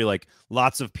Kenneth Murray. Like,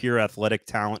 lots of pure athletic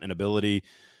talent and ability.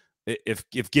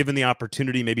 If given the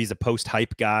opportunity, maybe he's a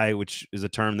post-hype guy, which is a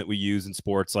term that we use in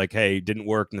sports. Like, hey, didn't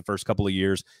work in the first couple of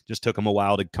years. Just took him a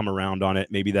while to come around on it.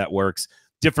 Maybe that works.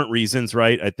 Different reasons,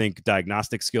 right? I think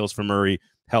diagnostic skills for Murray,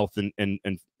 health and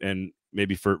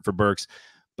maybe for Burks.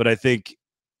 But I think,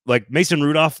 like, Mason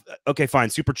Rudolph, okay, fine,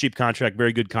 super cheap contract,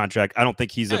 very good contract. I don't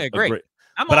think he's a great.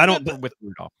 I don't with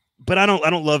Rudolph. But I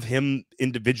don't love him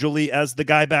individually as the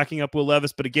guy backing up Will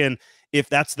Levis. But again, if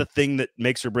that's the thing that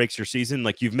makes or breaks your season,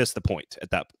 like, you've missed the point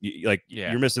at that.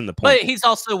 You're missing the point. But he's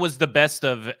also was the best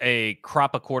of a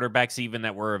crop of quarterbacks even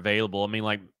that were available. I mean,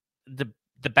 like, the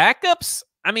backups.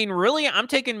 I mean, really, I'm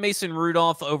taking Mason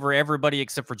Rudolph over everybody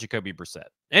except for Jacoby Brissett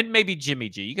and maybe Jimmy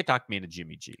G. You could talk me into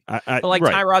Jimmy G. But like,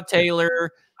 right. Tyrod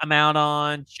Taylor, I'm out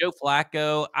on. Joe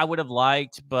Flacco, I would have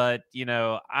liked, but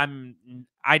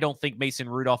I don't think Mason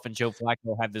Rudolph and Joe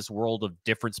Flacco have this world of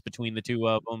difference between the two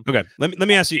of them. Okay, let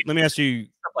me ask you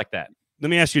stuff like that.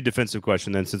 Let me ask you a defensive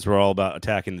question then, since we're all about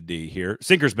attacking the D here.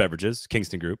 Sinkers Beverages,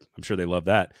 Kingston Group. I'm sure they love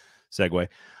that segue.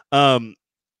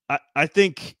 I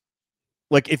think,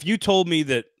 like, if you told me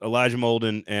that Elijah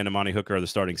Molden and Amani Hooker are the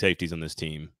starting safeties on this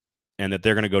team and that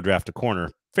they're going to go draft a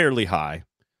corner fairly high,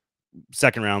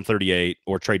 second round, 38,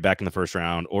 or trade back in the first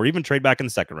round, or even trade back in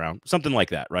the second round, something like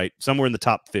that, right? Somewhere in the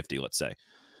top 50, let's say.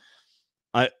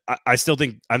 I still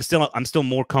think I'm still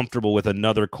more comfortable with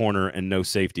another corner and no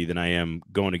safety than I am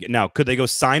going to get. Now, could they go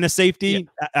sign a safety?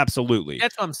 Yeah. Absolutely.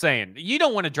 That's what I'm saying. You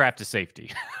don't want to draft a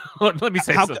safety. Let me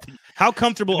say something. How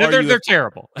comfortable are you? They're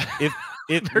terrible.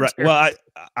 Right. Well,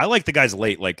 I like the guys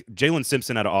late, like Jalen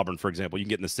Simpson out of Auburn, for example. You can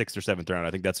get in the 6th or 7th round.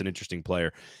 I think that's an interesting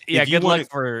player. Yeah, If you good want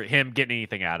luck for him getting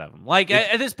anything out of him. Like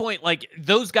at this point, like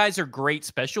those guys are great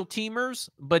special teamers,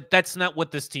 but that's not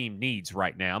what this team needs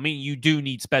right now. I mean, you do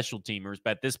need special teamers,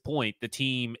 but at this point, the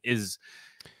team is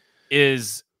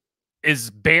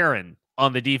barren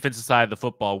on the defensive side of the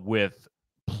football with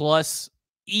plus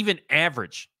even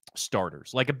average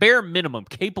starters, like a bare minimum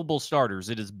capable starters.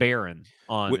 It is barren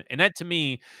on, and that to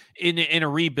me, in a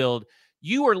rebuild,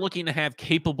 you are looking to have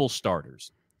capable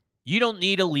starters. You don't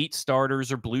need elite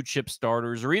starters or blue chip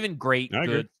starters or even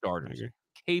good starters.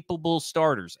 Capable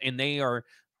starters, and they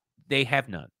have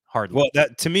none. Hardly. Well,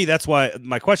 that to me, that's why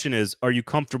my question is: are you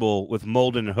comfortable with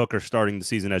Molden and Hooker starting the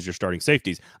season as your starting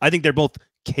safeties? I think they're both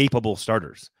capable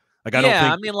starters. Like I don't think,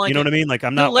 I mean, like, you know what I mean? Like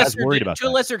I'm not as worried about that. To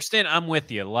a lesser extent, I'm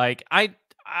with you. Like I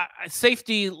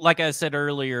safety, like I said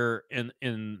earlier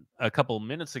in a couple of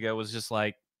minutes ago, was just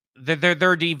like they're a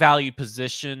devalued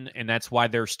position, and that's why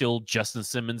they're still Justin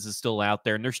Simmons is still out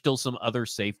there, and there's still some other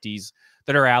safeties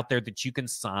that are out there that you can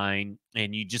sign,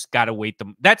 and you just got to wait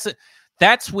them. That's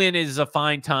when is a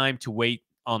fine time to wait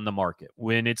on the market,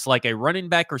 when it's like a running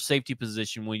back or safety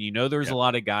position, when you know there's a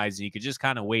lot of guys and you could just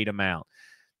kind of wait them out.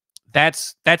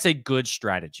 That's a good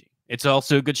strategy. It's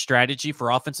also a good strategy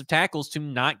for offensive tackles to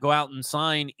not go out and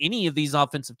sign any of these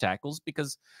offensive tackles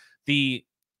because the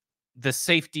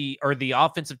safety or the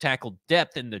offensive tackle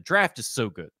depth in the draft is so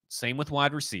good. Same with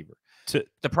wide receiver.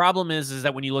 The problem is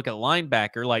that when you look at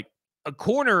linebacker, like a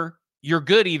corner, you're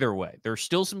good either way. There's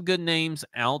still some good names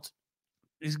out.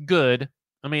 Is good.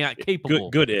 I mean,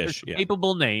 capable. Good-ish. Yeah.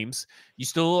 Capable names. You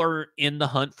still are in the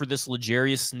hunt for this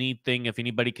L'Jarius Sneed thing if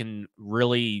anybody can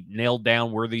really nail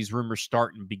down where these rumors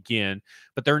start and begin.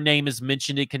 But their name is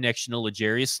mentioned in connection to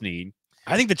L'Jarius Sneed.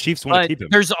 I think the Chiefs want to keep him.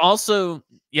 There's also,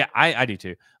 I do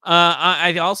too.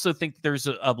 I also think there's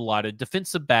a lot of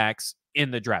defensive backs in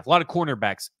the draft, a lot of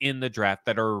cornerbacks in the draft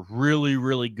that are really,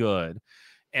 really good.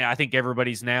 And I think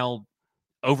everybody's now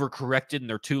overcorrected and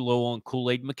they're too low on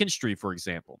Kool-Aid McKinstry, for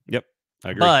example. Yep.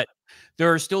 I agree. But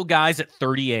there are still guys at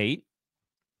 38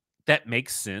 that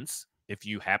makes sense if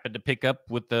you happen to pick up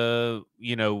with the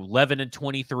 11 and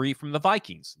 23 from the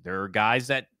Vikings. There are guys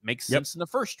that make sense in the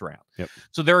first round.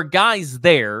 So there are guys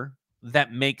there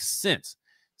that make sense.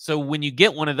 So when you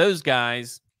get one of those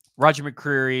guys, Roger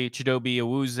McCreary, Chidobe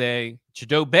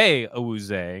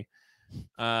Awuzie,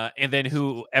 and then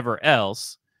whoever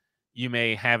else you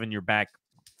may have in your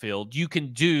backfield, you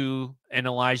can do an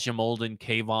Elijah Molden,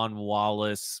 Kayvon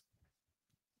Wallace,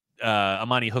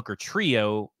 Amani Hooker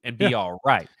trio and be all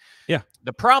right. Yeah.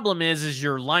 The problem is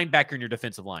your linebacker and your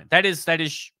defensive line. That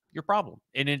is your problem.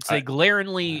 And it's a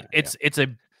glaringly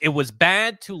it was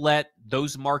bad to let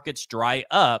those markets dry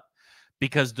up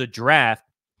because the draft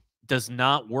does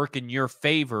not work in your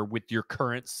favor with your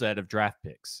current set of draft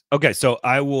picks. Okay, so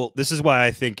this is why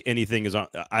I think anything is on.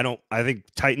 I think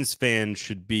Titans fans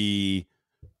should be,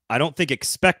 I don't think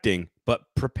expecting, but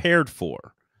prepared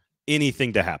for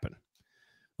anything to happen.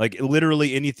 Like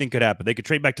literally anything could happen. They could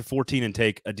trade back to 14 and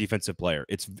take a defensive player.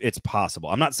 It's possible.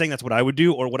 I'm not saying that's what I would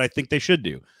do or what I think they should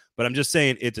do, but I'm just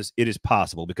saying it is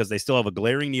possible because they still have a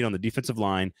glaring need on the defensive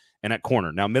line and at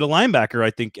corner. Now, middle linebacker,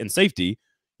 I think, and safety,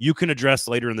 you can address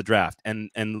later in the draft. And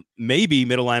maybe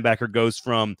middle linebacker goes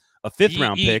from a 5th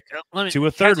round pick to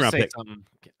a 3rd round pick.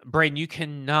 Braden, you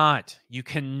cannot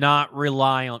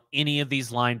rely on any of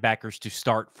these linebackers to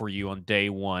start for you on day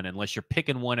one unless you're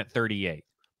picking one at 38.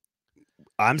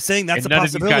 I'm saying that's and a none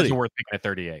possibility. Of these guys are worth picking at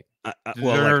 38.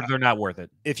 They're not worth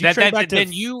it. If you trade back to,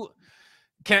 then you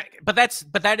can. But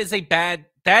that is a bad.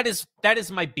 That is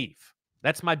my beef.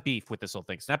 That's my beef with this whole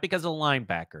thing. It's not because of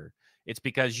linebacker. It's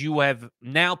because you have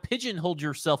now pigeonholed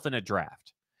yourself in a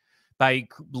draft by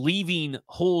leaving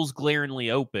holes glaringly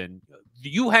open.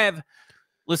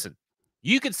 Listen,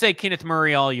 you can say Kenneth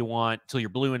Murray all you want till you're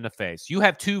blue in the face. You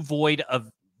have two voids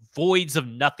of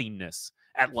nothingness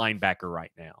at linebacker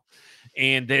right now.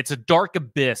 And it's a dark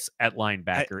abyss at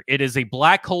linebacker. It is a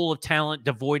black hole of talent,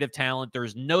 devoid of talent.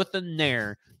 There's nothing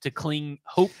there to cling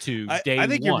hope to day one. I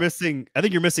think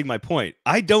you're missing my point.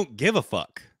 I don't give a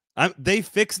fuck. They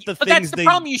fixed the things. That's the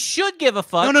problem. You should give a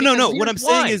fuck. No. What I'm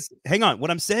saying is, hang on. What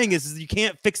I'm saying is you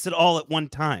can't fix it all at one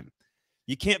time.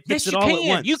 You can't fix it all at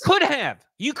once. You could have.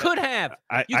 You could have.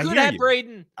 You could have,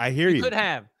 Braden. I hear you. You could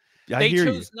have. They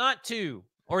chose not to,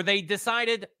 or they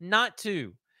decided not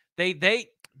to.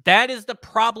 That is the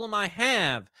problem I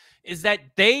have, is that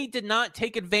they did not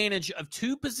take advantage of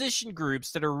two position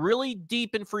groups that are really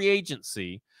deep in free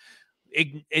agency.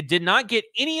 It did not get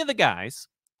any of the guys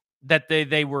that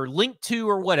they were linked to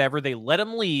or whatever. They let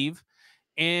them leave,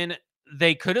 and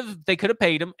they could have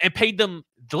paid him and paid them.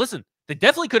 Listen, they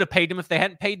definitely could have paid him if they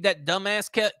hadn't paid that dumbass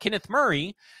Kenneth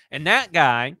Murray and that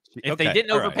guy. If they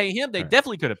didn't overpay him, they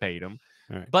definitely could have paid him.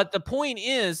 But the point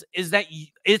is that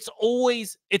it's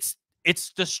always it's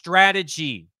the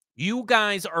strategy. You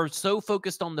guys are so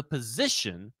focused on the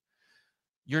position,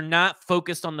 you're not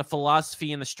focused on the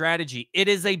philosophy and the strategy. It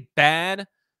is a bad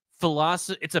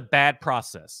philosophy. It's a bad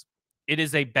process. It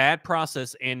is a bad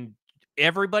process, and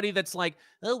everybody that's like,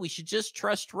 oh, we should just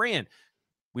trust Ran.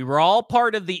 We were all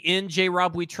part of the NJ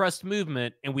Rob We Trust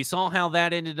movement, and we saw how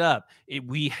that ended up.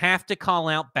 We have to call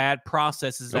out bad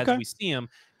processes as we see them.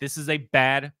 This is a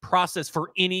bad process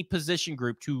for any position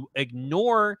group to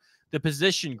ignore the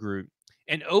position group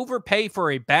and overpay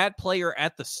for a bad player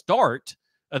at the start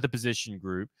of the position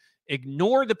group,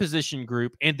 ignore the position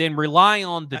group, and then rely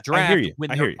on the draft when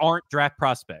there aren't draft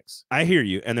prospects. I hear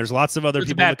you, and there's lots of other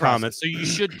people in the comments. So you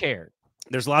should care.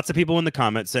 There's lots of people in the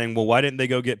comments saying, well, why didn't they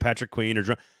go get Patrick Queen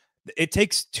or it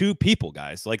takes two people,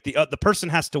 guys. Like the person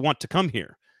has to want to come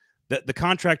here. The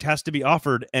contract has to be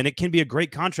offered, and it can be a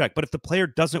great contract. But if the player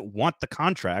doesn't want the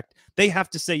contract, they have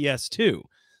to say yes too.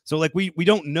 So like we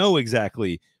don't know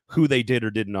exactly who they did or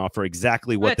didn't offer,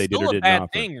 exactly what they did or didn't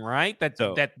offer. Thing, right?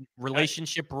 That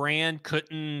relationship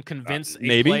couldn't convince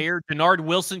a player. Denard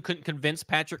Wilson couldn't convince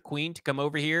Patrick Queen to come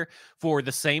over here for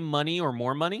the same money or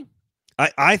more money.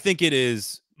 I think it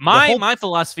is my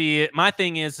philosophy. My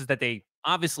thing is that they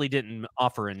obviously didn't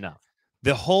offer enough.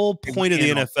 The whole point of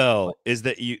the NFL is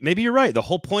that maybe you're right. The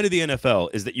whole point of the NFL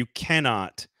is that you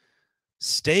cannot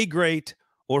stay great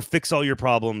or fix all your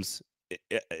problems.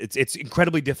 It's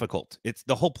incredibly difficult. It's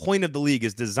the whole point of the league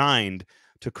is designed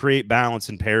to create balance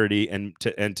and parity and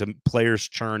to players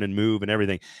churn and move and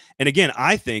everything. And again,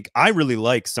 I think I really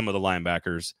like some of the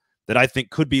linebackers that I think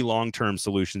could be long-term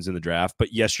solutions in the draft.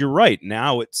 But yes, you're right.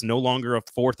 Now it's no longer a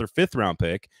 4th or 5th round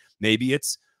pick. Maybe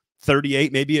it's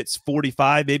 38, maybe it's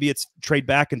 45, maybe it's trade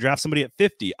back and draft somebody at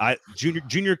 50.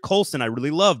 Junior Colson I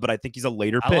really love, but I think he's a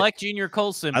later pick. I like Junior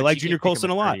Colson. I like Junior Colson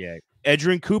a lot.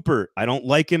 Edgerrin Cooper, I don't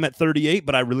like him at 38,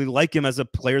 but I really like him as a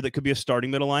player that could be a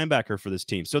starting middle linebacker for this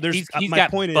team. So there's he's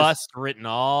got bust written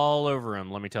all over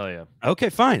him, let me tell you. Okay,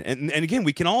 fine. And again,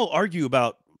 we can all argue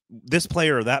about this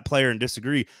player or that player and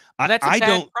disagree. That's a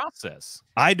bad process.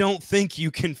 I don't think you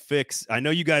can fix. I know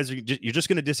you guys you're just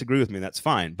going to disagree with me. That's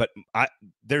fine. But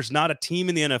there's not a team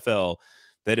in the NFL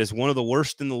that is one of the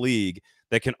worst in the league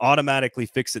that can automatically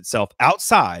fix itself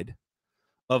outside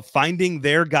of finding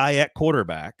their guy at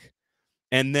quarterback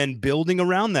and then building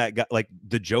around that guy, like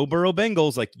the Joe Burrow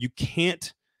Bengals. Like you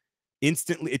can't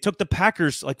instantly. It took the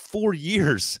Packers like 4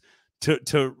 years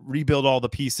to rebuild all the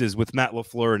pieces with Matt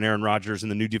LaFleur and Aaron Rodgers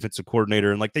and the new defensive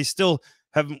coordinator. And like, they still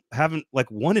haven't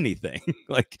like won anything.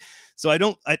 Like, so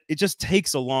it just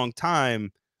takes a long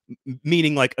time,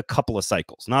 meaning like a couple of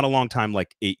cycles, not a long time,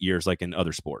 like 8 years, like in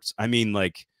other sports. I mean,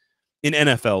 like in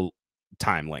NFL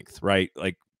time length, right?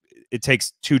 Like it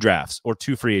takes 2 drafts or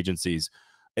 2 free agencies.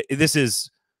 This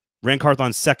is Ran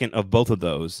Carthon's second of both of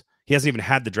those. He hasn't even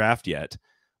had the draft yet.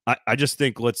 I just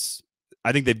think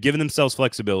I think they've given themselves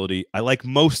flexibility. I like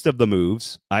most of the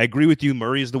moves. I agree with you.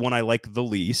 Murray is the one I like the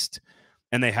least,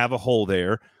 and they have a hole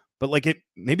there. But like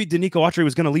maybe Danico Autry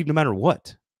was going to leave no matter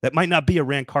what. That might not be a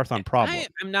Ran Carthon problem.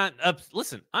 I'm not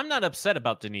upset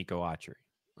about Danico Autry.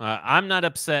 I'm not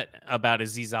upset about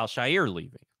Azeez Al-Shaair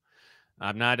leaving.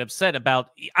 I'm not upset about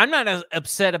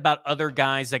other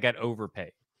guys that got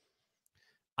overpaid.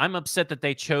 I'm upset that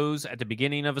they chose at the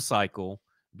beginning of a cycle,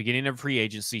 beginning of free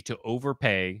agency, to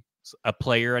overpay a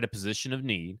player at a position of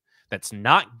need that's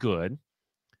not good,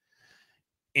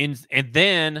 and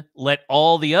then let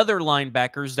all the other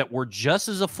linebackers that were just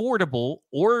as affordable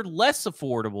or less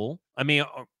affordable,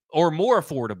 or more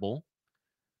affordable,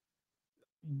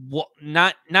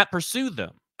 not pursue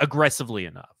them aggressively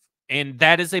enough. And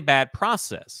that is a bad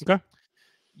process.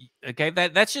 Okay,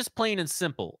 that's just plain and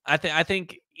simple. I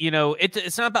think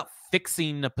it's not about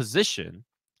fixing a position.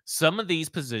 Some of these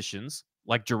positions,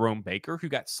 like Jerome Baker, who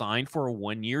got signed for a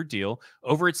 1-year deal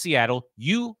over at Seattle,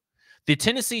 the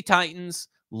Tennessee Titans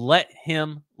let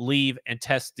him leave and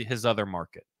test his other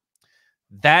market.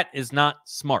 That is not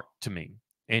smart to me.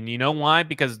 And you know why?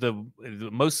 Because the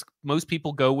most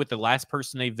people go with the last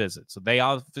person they visit. So they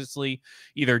obviously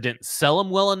either didn't sell him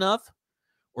well enough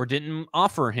or didn't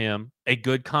offer him a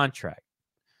good contract.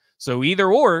 So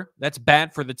either or, that's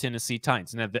bad for the Tennessee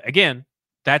Titans. Now, again,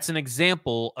 that's an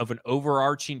example of an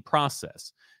overarching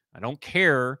process. I don't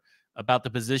care about the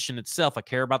position itself. I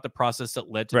care about the process that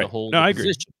led to the whole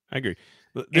position. I agree.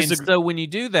 So when you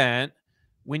do that,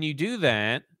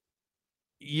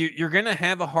 you're going to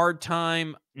have a hard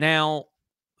time now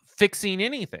fixing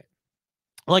anything.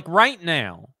 like right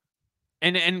now,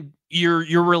 and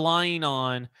you're relying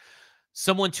on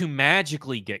someone to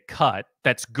magically get cut.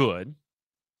 That's good.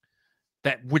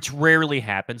 Which rarely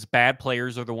happens. Bad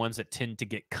players are the ones that tend to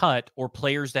get cut, or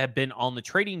players that have been on the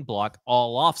trading block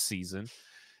all off season.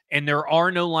 And there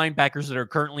are no linebackers that are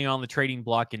currently on the trading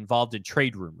block involved in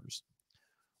trade rumors.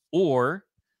 Or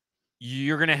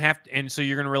you're going to have to, and so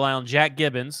you're going to rely on Jack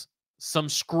Gibbons, some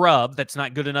scrub that's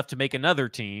not good enough to make another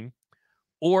team,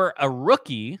 or a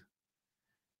rookie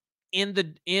to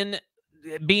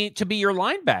be your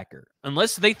linebacker,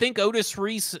 unless they think Otis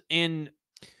Reese and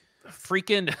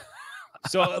freaking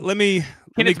So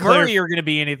Kenneth Murray are going to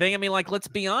be anything. I mean, like, let's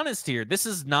be honest here. This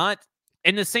is not,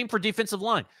 and the same for defensive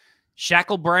line.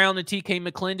 Shackle Brown and TK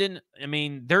McClendon. I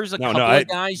mean, there's a couple of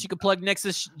guys you could plug next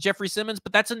to Jeffrey Simmons,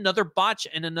 but that's another botch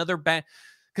and another bad.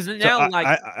 Because now,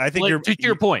 I think to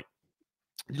your point,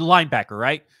 linebacker,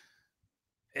 right?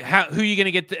 Who are you going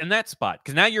to get in that spot?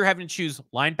 Because now you're having to choose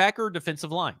linebacker or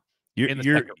defensive line.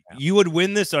 You would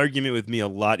win this argument with me a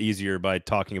lot easier by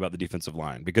talking about the defensive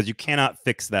line, because you cannot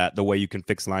fix that the way you can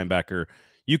fix linebacker.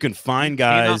 You can find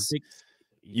guys.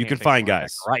 You can find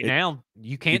guys right now.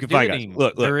 You can't do it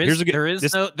anymore. Look,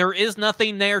 there is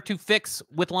nothing there to fix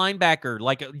with linebacker.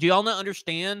 Like, do y'all not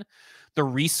understand the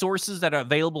resources that are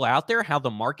available out there? How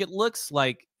the market looks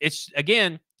like? It's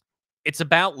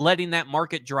about letting that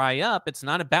market dry up. It's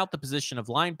not about the position of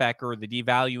linebacker or the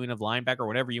devaluing of linebacker,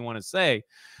 whatever you want to say.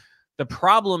 The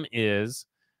problem is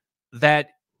that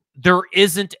there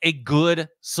isn't a good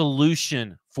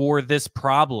solution for this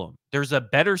problem. There's a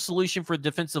better solution for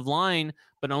defensive line,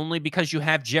 but only because you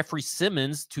have Jeffrey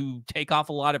Simmons to take off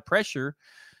a lot of pressure.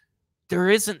 There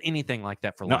isn't anything like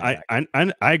that for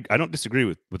linebacker. I don't disagree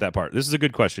with that part. This is a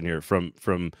good question here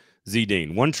from Z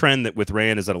Dean. One trend that with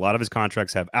Ran is that a lot of his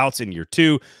contracts have outs in year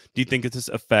 2. Do you think that this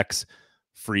affects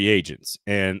free agents?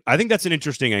 And I think that's an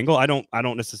interesting angle. I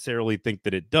don't necessarily think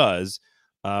that it does.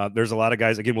 There's a lot of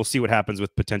guys. Again, we'll see what happens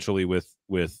with potentially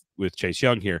with Chase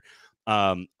Young here.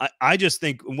 I just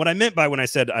think what I meant by when I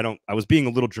said I was being a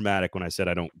little dramatic when I said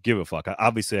I don't give a fuck.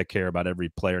 Obviously, I care about every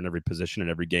player and every position and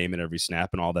every game and every snap,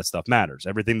 and all that stuff matters.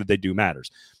 Everything that they do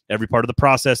matters. Every part of the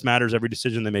process matters. Every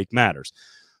decision they make matters.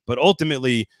 But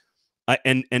ultimately,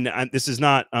 this is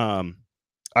not.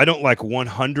 I don't like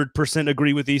 100%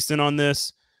 agree with Easton on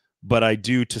this, but I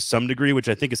do to some degree, which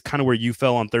I think is kind of where you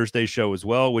fell on Thursday's show as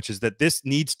well, which is that this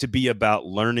needs to be about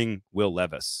learning Will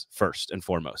Levis first and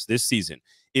foremost this season.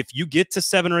 If you get to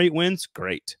 7 or 8 wins,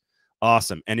 great.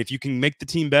 Awesome. And if you can make the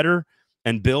team better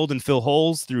and build and fill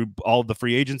holes through all of the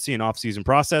free agency and offseason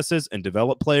processes and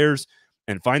develop players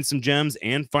and find some gems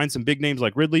and find some big names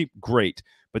like Ridley, great.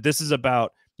 But this is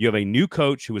about, you have a new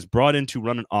coach who was brought in to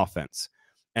run an offense.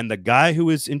 And the guy who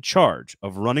is in charge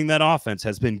of running that offense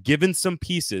has been given some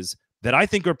pieces that I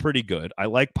think are pretty good. I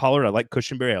like Pollard. I like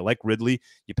Cushenberry. I like Ridley.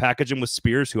 You package him with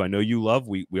Spears, who I know you love.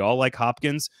 We all like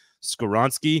Hopkins,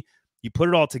 Skoronski. You put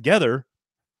it all together,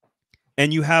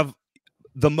 and you have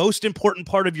the most important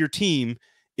part of your team.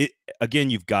 Again,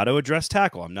 you've got to address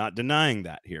tackle. I'm not denying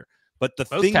that here. But the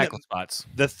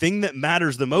thing that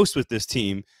matters the most with this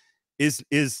team is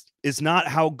not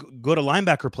how good a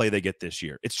linebacker play they get this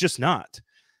year. It's just not.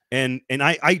 And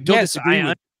I don't disagree. I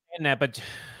understand that, but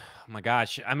oh my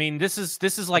gosh, I mean, this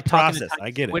is like talking to I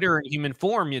get Twitter it. in human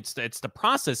form. It's the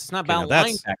process. It's not about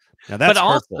linebacker. Now that's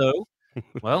but hurtful. Also,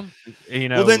 well, you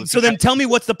know. Well, then tell me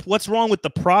what's wrong with the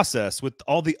process with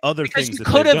all the other things that you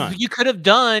could have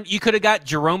done. You could have got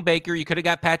Jerome Baker. You could have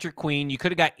got Patrick Queen. You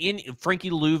could have got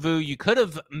Frankie Louvu. You could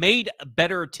have made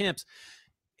better attempts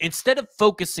instead of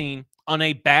focusing on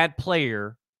a bad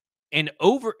player and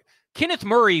Kenneth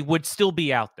Murray would still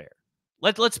be out there.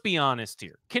 Let's be honest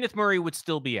here. Kenneth Murray would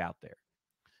still be out there.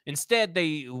 Instead,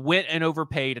 they went and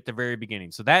overpaid at the very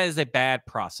beginning. So that is a bad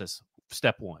process.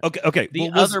 Step one. Okay.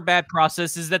 The other bad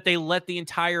process is that they let the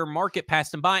entire market pass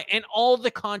them by, and all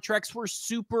the contracts were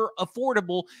super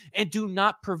affordable and do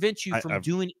not prevent you from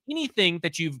doing anything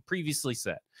that you've previously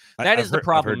said. That is the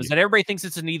problem, is that everybody thinks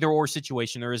it's an either-or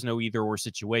situation. There is no either-or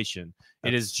situation.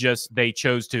 It is just they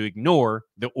chose to ignore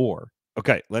the or.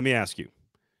 Okay, let me ask you.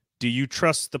 Do you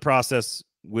trust the process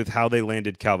with how they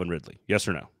landed Calvin Ridley? Yes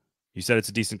or no? You said it's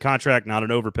a decent contract, not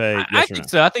an overpay. I think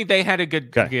so. I think they had a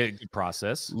good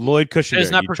process. Lloyd Cushenberry.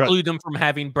 Does not preclude them from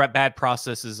having bad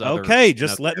processes. Okay,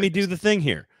 just let me do the thing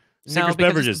here. Sinkers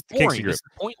Beverages, Kingston Group.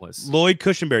 Pointless. Lloyd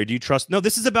Cushenberry, do you trust? No,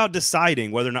 this is about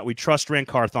deciding whether or not we trust Ran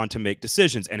Carthon to make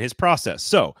decisions and his process.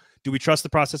 So, do we trust the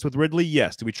process with Ridley?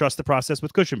 Yes. Do we trust the process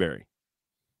with Cushenberry?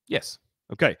 Yes.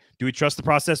 Okay. Do we trust the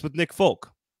process with Nick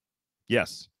Folk?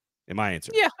 Yes. In my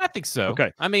answer. Yeah, I think so.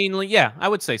 Okay. I mean, yeah, I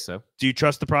would say so. Do you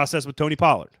trust the process with Tony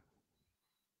Pollard?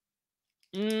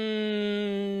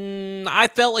 I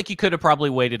felt like you could have probably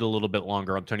waited a little bit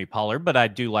longer on Tony Pollard, but I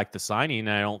do like the signing, and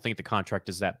I don't think the contract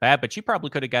is that bad. But you probably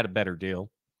could have got a better deal.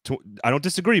 I don't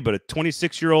disagree, but a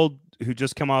 26-year-old who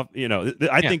just come off,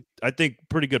 I think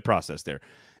pretty good process there.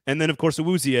 And then of course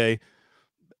Awuzie,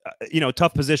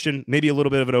 tough position, maybe a little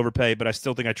bit of an overpay, but I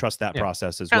still think I trust that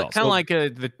process as well. Kind of like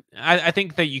I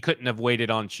think that you couldn't have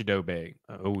waited on Chidobe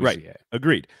Awuzie. Right,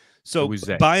 agreed. So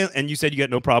and you said you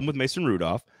got no problem with Mason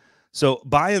Rudolph. So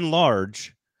by and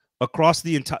large, across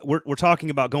the entire, we're talking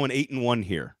about going 8-1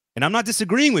 here. And I'm not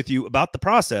disagreeing with you about the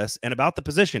process and about the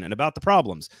position and about the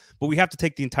problems, but we have to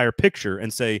take the entire picture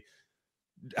and say,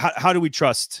 how do we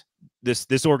trust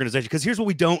this organization? Because here's what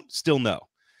we don't still know.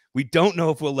 We don't know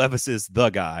if Will Levis is the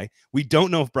guy. We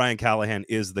don't know if Brian Callahan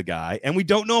is the guy. And we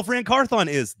don't know if Ran Carthon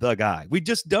is the guy. We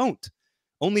just don't.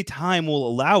 Only time will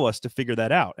allow us to figure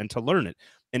that out and to learn it.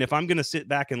 And if I'm going to sit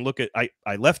back and look at,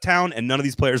 I left town and none of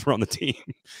these players were on the team.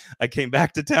 I came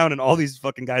back to town and all these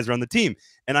fucking guys are on the team.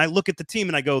 And I look at the team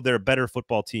and I go, they're a better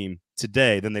football team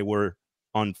today than they were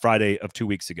on Friday of 2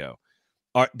 weeks ago.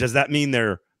 Does that mean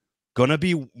they're going to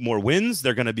be more wins?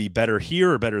 They're going to be better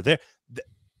here or better there?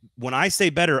 When I say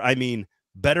better, I mean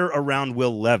better around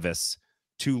Will Levis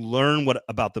to learn what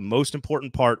about the most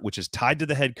important part, which is tied to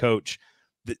the head coach.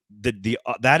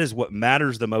 That is what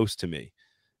matters the most to me.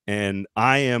 And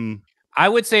I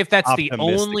would say if that's the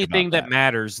only thing that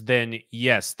matters, then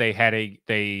yes,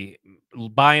 they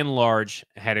by and large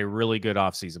had a really good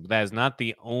offseason. But that is not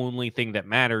the only thing that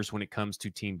matters when it comes to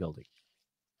team building.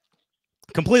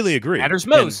 Completely agree. Matters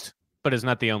most, but it's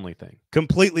not the only thing.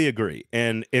 Completely agree.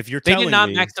 And if you're telling me, they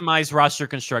did not maximize roster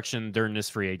construction during this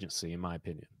free agency, in my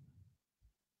opinion.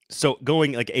 So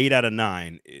going like 8 out of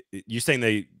 9, you're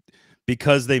saying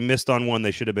because they missed on one,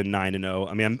 they should have been 9-0.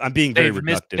 I mean, I'm being very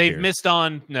reductive here. They've missed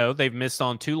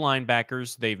on 2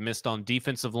 linebackers. They've missed on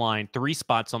defensive line, 3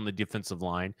 spots on the defensive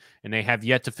line, and they have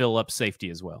yet to fill up safety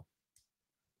as well.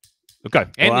 Okay,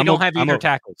 and they don't have either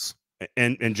tackles.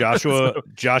 And Joshua,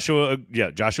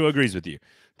 Joshua agrees with you.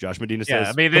 Josh Medina says,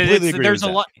 I mean, there's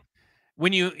a lot.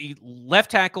 When you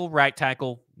left tackle, right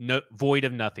tackle, void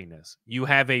of nothingness. You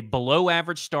have a below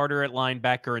average starter at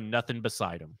linebacker and nothing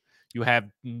beside him.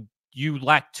 You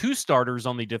lack 2 starters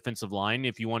on the defensive line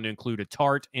if you want to include a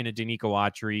Tart and a Denico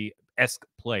Autry-esque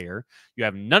player. You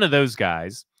have none of those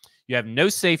guys. You have no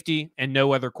safety and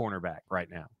no other cornerback right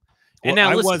now. And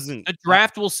now listen, the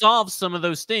draft will solve some of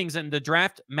those things, and the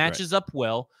draft matches up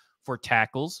well for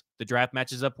tackles. The draft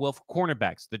matches up well for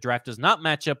cornerbacks. The draft does not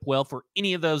match up well for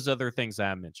any of those other things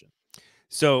that I mentioned.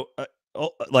 So,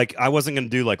 I wasn't going to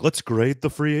do let's grade the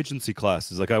free agency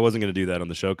classes. I wasn't going to do that on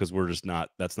the show because we're just not.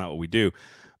 That's not what we do.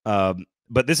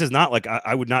 But this is not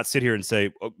I would not sit here and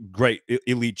say, oh, great,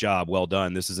 elite job, well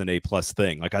done. This is an A+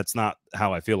 thing. That's not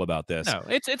how I feel about this. No,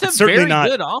 it's a very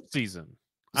good offseason.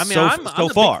 I mean, I'm a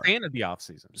big fan of the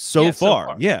offseason. So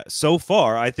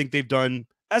far, I think they've done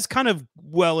as kind of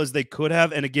well as they could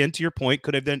have. And again, to your point,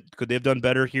 could they have done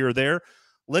better here or there?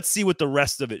 Let's see what the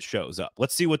rest of it shows up.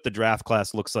 Let's see what the draft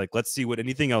class looks like. Let's see what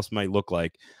anything else might look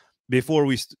like before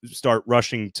we start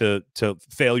rushing to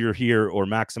failure here or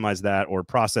maximize that or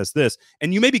process this.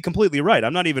 And you may be completely right.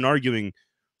 I'm not even arguing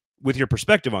with your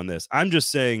perspective on this. I'm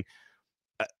just saying,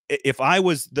 if I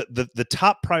was the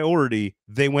top priority,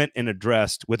 they went and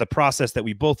addressed with a process that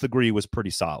we both agree was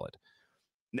pretty solid.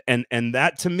 And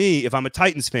that, to me, if I'm a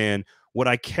Titans fan, what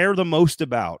I care the most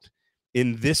about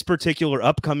in this particular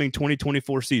upcoming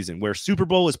 2024 season, where Super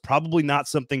Bowl is probably not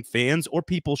something fans or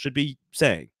people should be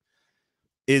saying,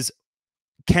 is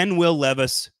can Will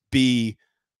Levis be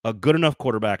a good enough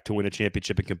quarterback to win a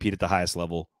championship and compete at the highest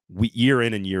level year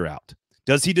in and year out?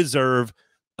 Does he deserve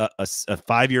a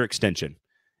 5-year extension?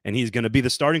 And he's going to be the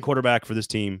starting quarterback for this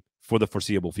team for the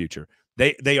foreseeable future.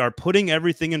 They are putting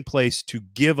everything in place to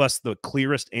give us the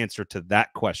clearest answer to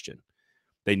that question.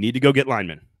 They need to go get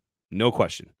linemen. No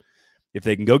question. If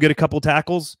they can go get a couple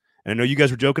tackles, and I know you guys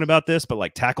were joking about this,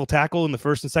 but tackle in the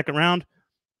first and second round,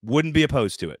 wouldn't be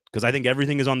opposed to it because I think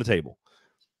everything is on the table.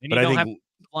 And but you don't have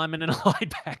lineman and a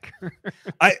linebacker.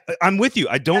 I'm with you.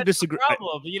 I don't disagree.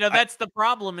 Problem. That's the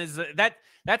problem.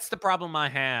 That's the problem I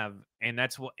have, and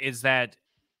that's what is that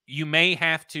you may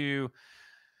have to,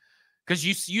 because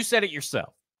you said it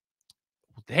yourself.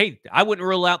 Hey, I wouldn't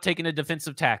rule out taking a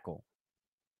defensive tackle.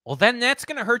 Well, then that's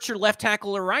going to hurt your left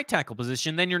tackle or right tackle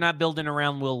position. Then you're not building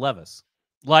around Will Levis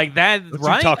like that,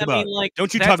 right?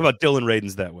 Don't you talk about Dylan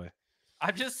Radins that way?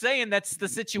 I'm just saying that's the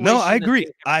situation. No, I agree.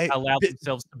 I allow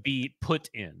themselves to be put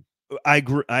in. I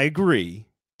agree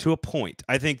to a point.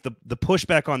 I think the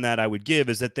pushback on that I would give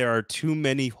is that there are too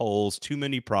many holes, too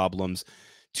many problems,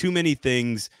 too many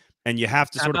things and you have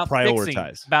to sort of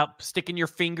prioritize. About sticking your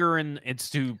finger in. It's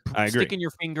to sticking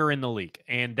your finger in the leak,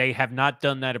 and they have not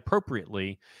done that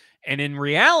appropriately. And in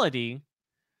reality,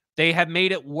 they have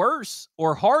made it worse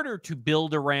or harder to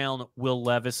build around Will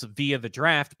Levis via the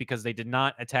draft because they did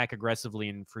not attack aggressively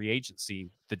in free agency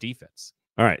the defense.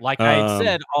 All right. Like I had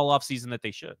said all offseason that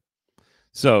they should.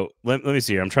 So let me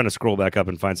see here. I'm trying to scroll back up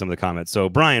and find some of the comments. So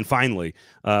Brian, finally,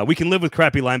 we can live with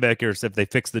crappy linebackers if they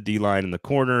fix the D-line and the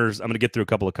corners. I'm going to get through a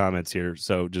couple of comments here,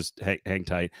 so just hang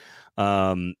tight.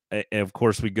 And of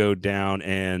course, we go down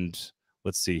and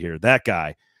let's see here. That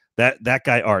guy,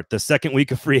 Art, the second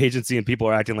week of free agency and people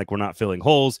are acting like we're not filling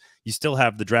holes. You still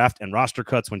have the draft and roster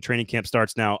cuts when training camp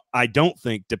starts. Now, I don't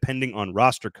think depending on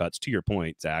roster cuts, to your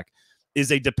point, Zach,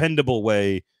 is a dependable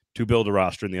way to build a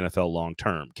roster in the NFL long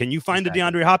term. Can you find a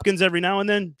DeAndre Hopkins every now and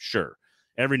then? Sure.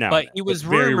 Every now and then. But he was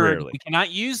rumored. We cannot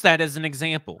use that as an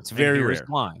example. It's very rare.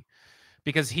 Why?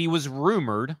 Because he was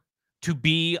rumored to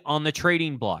be on the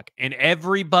trading block. And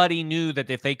everybody knew that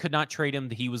if they could not trade him,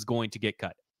 that he was going to get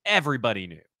cut. Everybody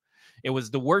knew. It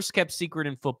was the worst kept secret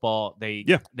in football. They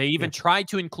even tried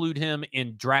to include him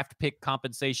in draft pick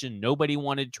compensation. Nobody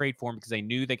wanted to trade for him because they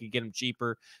knew they could get him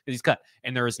cheaper because he's cut.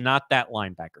 And there is not that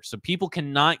linebacker. So people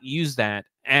cannot use that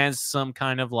as some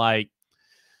kind of like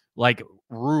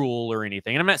rule or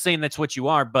anything. And I'm not saying that's what you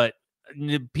are, but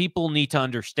people need to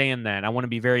understand that. I want to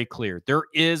be very clear. There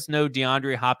is no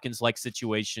DeAndre Hopkins-like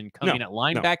situation coming at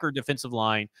linebacker or defensive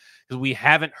line because we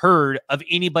haven't heard of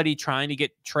anybody trying to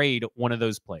trade one of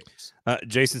those players.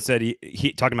 Jason said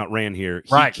he talking about Ran here.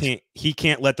 He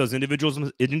can't let those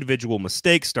individual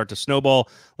mistakes start to snowball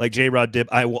like J-Rod did.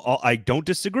 I don't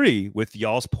disagree with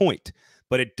y'all's point,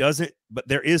 but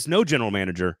there is no general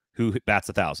manager who bats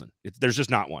 1,000. There's just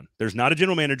not one. There's not a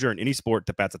general manager in any sport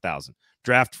that bats 1,000.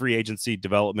 Draft, free agency,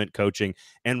 development, coaching,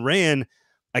 and Ran.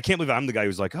 I can't believe I'm the guy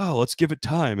who's like, oh, let's give it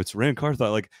time. It's Ran Carthon.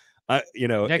 Like,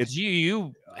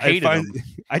 you hated him.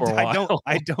 I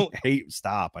don't hate.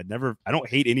 Stop. I don't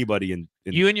hate anybody. In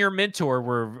you and your mentor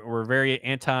were very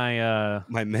anti.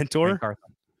 My mentor,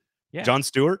 yeah, John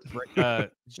Stewart,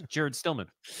 Jared Stillman.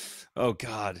 Oh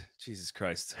God, Jesus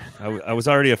Christ! I was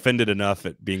already offended enough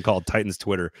at being called Titans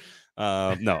Twitter.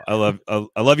 No, I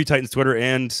love you, Titans Twitter,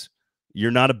 and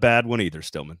you're not a bad one either,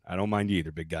 Stillman. I don't mind you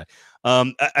either, big guy.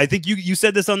 I think you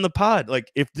said this on the pod.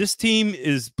 Like, if this team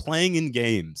is playing in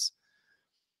games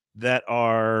that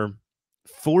are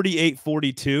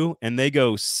 48-42 and they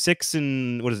go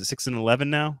 6-11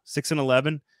 now,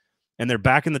 6-11, and they're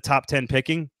back in the top 10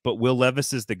 picking, but Will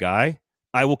Levis is the guy,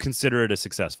 I will consider it a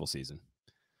successful season.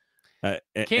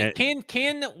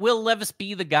 Can Will Levis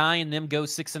be the guy and them go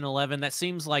 6-11? That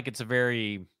seems like it's a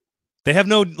very. They have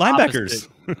no linebackers.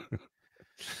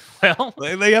 Well,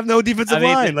 they have no defensive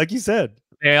line, like you said.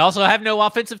 They also have no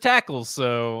offensive tackles.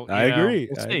 So I agree.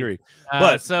 I agree.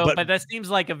 But that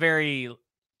seems like a very.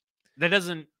 That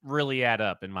doesn't really add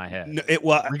up in my head.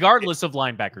 Regardless of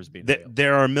linebackers being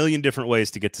there are a million different ways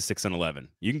to get to 6-11.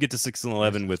 You can get to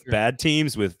 6-11 with bad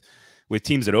teams, with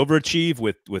teams that overachieve,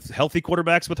 with healthy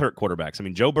quarterbacks, with hurt quarterbacks. I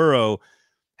mean, Joe Burrow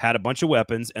had a bunch of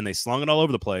weapons, and they slung it all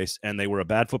over the place, and they were a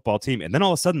bad football team, and then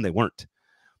all of a sudden they weren't.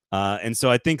 And so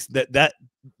I think that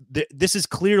this is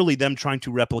clearly them trying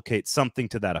to replicate something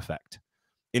to that effect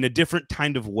in a different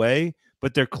kind of way,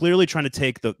 but they're clearly trying to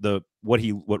take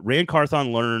what Ran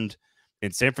Carthon learned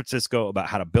in San Francisco about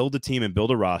how to build a team and build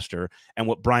a roster, and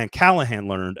what Brian Callahan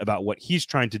learned about what he's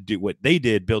trying to do, what they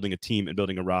did building a team and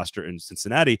building a roster in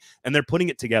Cincinnati, and they're putting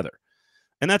it together.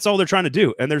 And that's all they're trying to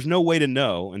do. And there's no way to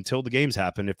know until the games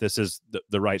happen if this is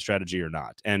the right strategy or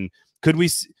not. And could we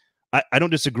I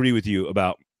don't disagree with you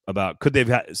about could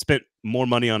they've spent more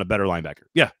money on a better linebacker?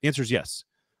 Yeah, the answer is yes.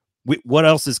 What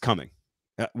else is coming?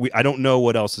 I don't know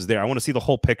what else is there. I want to see the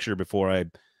whole picture before I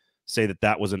say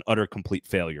that was an utter complete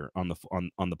failure on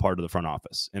the part of the front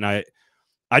office. And I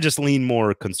just lean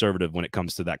more conservative when it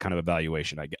comes to that kind of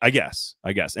evaluation, I guess.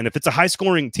 And if it's a high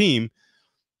scoring team,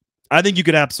 I think you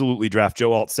could absolutely draft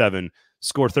Joe Alt 7,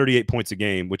 score 38 points a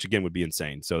game, which again would be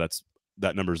insane. So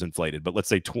that number is inflated, but let's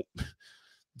say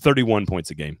 31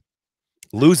 points a game,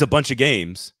 lose a bunch of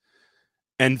games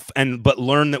but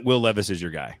learn that Will Levis is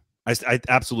your guy. I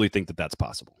absolutely think that's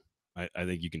possible. I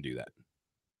think you can do that.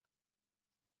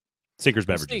 Sinkers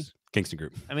Beverages, Kingston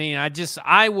Group. I mean,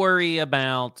 I worry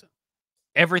about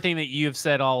everything that you've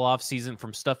said all off season,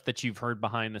 from stuff that you've heard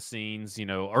behind the scenes,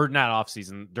 or not off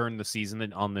season, during the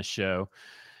season on this show,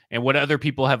 and what other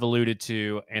people have alluded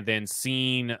to, and then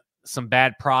seeing some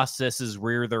bad processes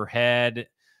rear their head.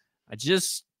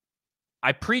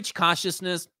 I preach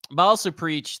cautiousness, but I also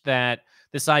preach that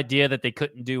this idea that they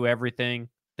couldn't do everything,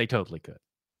 they totally could.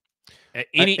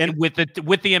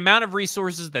 With the amount of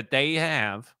resources that they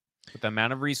have, with the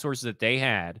amount of resources that they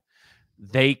had,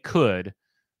 they could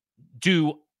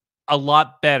do a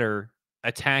lot better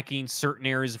attacking certain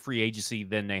areas of free agency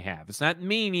than they have. It's not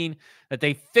meaning that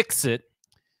they fix it,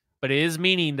 but it is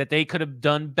meaning that they could have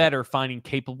done better finding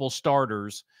capable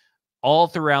starters all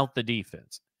throughout the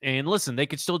defense. And listen, they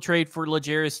could still trade for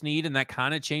L'Jarius Sneed, and that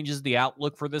kind of changes the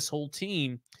outlook for this whole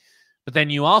team. But then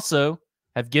you also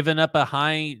have given up a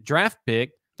high draft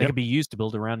pick that could be used to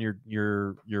build around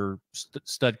your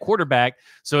stud quarterback.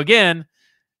 So again,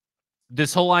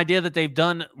 this whole idea that they've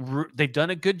done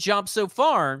a good job so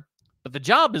far, but the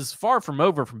job is far from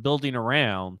over from building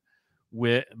around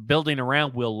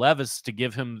Will Levis to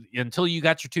give him, until you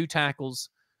got your two tackles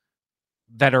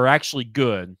that are actually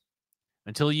good.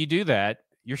 Until you do that,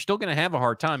 you're still going to have a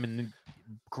hard time. And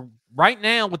right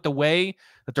now, with the way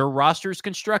that their roster is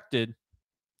constructed,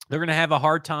 they're going to have a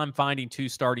hard time finding two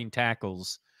starting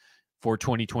tackles for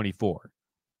 2024.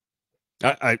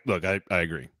 I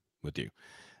agree with you.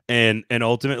 And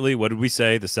ultimately, what did we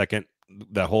say the second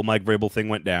that whole Mike Vrabel thing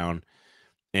went down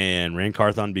and Ran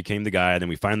Carthon became the guy? And then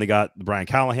we finally got the Brian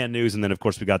Callahan news. And then, of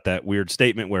course, we got that weird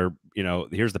statement where,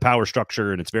 here's the power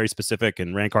structure and it's very specific.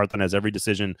 And Ran Carthon has every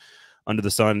decision under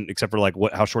the sun, except for like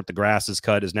how short the grass is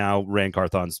cut, is now Ran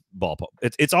Carthon's ball.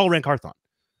 It's all Ran Carthon.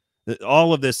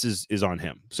 All of this is on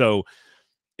him. So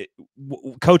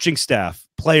coaching staff,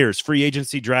 players, free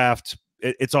agency draft,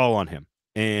 it's all on him.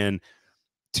 And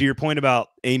to your point about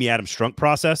Amy Adams' Strunk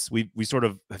process, we sort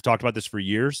of have talked about this for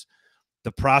years.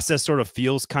 The process sort of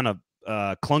feels kind of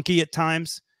clunky at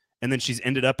times, and then she's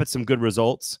ended up at some good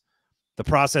results. The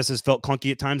process has felt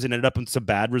clunky at times and ended up in some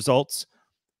bad results.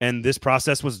 And this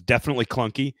process was definitely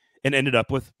clunky and ended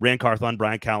up with Ran Carthon,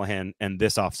 Brian Callahan, and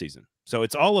this offseason. So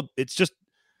it's just,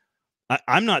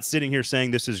 I'm not sitting here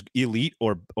saying this is elite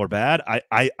or bad.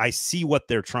 I see what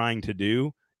they're trying to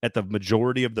do at the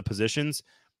majority of the positions,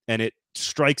 and it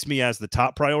strikes me as the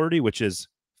top priority, which is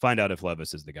find out if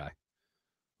Levis is the guy.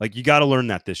 Like, you got to learn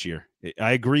that this year.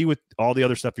 I agree with all the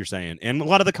other stuff you're saying. And a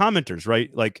lot of the commenters,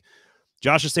 right? Like,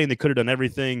 Josh is saying they could have done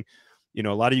everything. A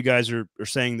lot of you guys are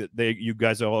saying that you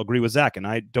guys all agree with Zach, and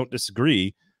I don't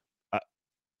disagree.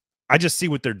 I just see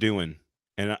what they're doing,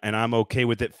 and I'm okay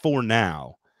with it for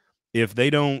now. If they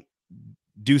don't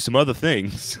do some other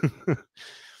things,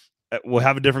 we'll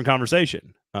have a different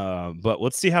conversation. But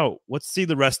let's see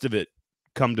the rest of it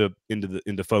come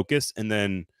into focus, and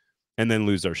then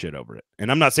lose our shit over it. And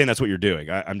I'm not saying that's what you're doing.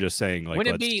 I'm just saying, like,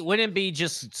 wouldn't it be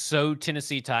just so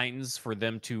Tennessee Titans for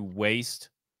them to waste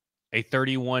a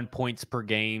 31 points per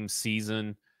game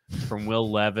season from Will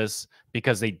Levis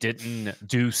because they didn't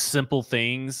do simple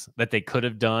things that they could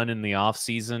have done in the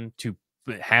offseason to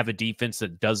have a defense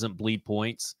that doesn't bleed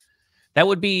points? That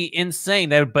would be insane.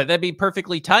 But that'd be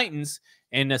perfectly Titans.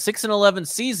 In a 6-11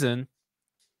 season,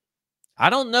 I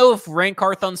don't know if Ran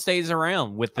Carthon stays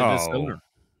around with this owner.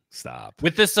 Stop.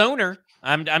 With this owner,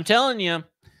 I'm telling you,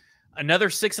 another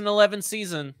 6-11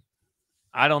 season,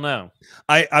 I don't know.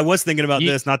 I was thinking about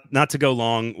this, not to go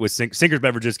long with Sinkers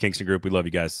Beverages, Kingston Group. We love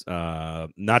you guys.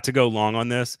 Not to go long on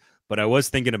this, but I was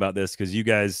thinking about this because you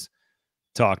guys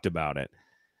talked about it.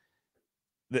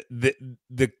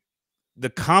 The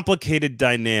complicated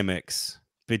dynamics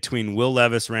between Will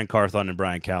Levis, Ran Carthon, and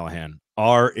Brian Callahan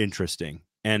are interesting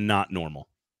and not normal.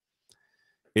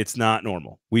 It's not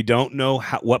normal. We don't know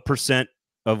what percent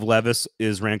of Levis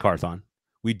is Ran Carthon.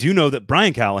 We do know that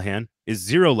Brian Callahan is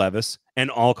 0 Levis and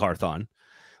all Carthon.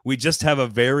 We just have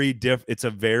it's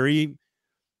a very,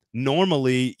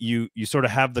 normally you sort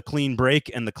of have the clean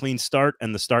break and the clean start,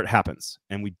 and the start happens.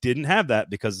 And we didn't have that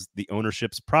because the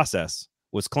ownership's process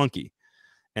was clunky.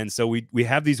 And so we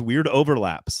have these weird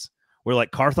overlaps where,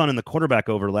 like, Carthon and the quarterback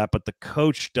overlap, but the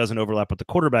coach doesn't overlap with the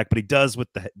quarterback, but he does with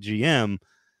the GM.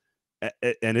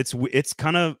 And it's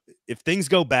kind of, if things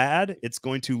go bad, it's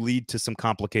going to lead to some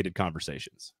complicated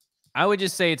conversations. I would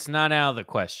just say it's not out of the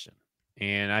question.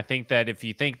 And I think that if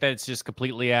you think that it's just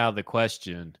completely out of the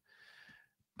question,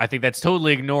 I think that's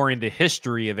totally ignoring the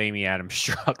history of Amy Adams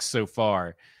Strunk so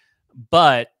far.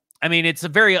 But, I mean, it's a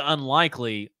very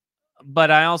unlikely,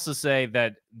 but I also say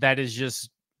that is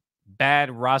just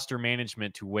bad roster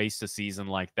management to waste a season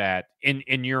like that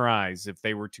in your eyes. If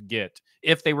they were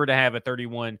to have a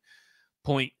 31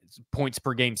 points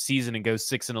per game season and go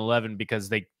 6-11 because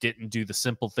they didn't do the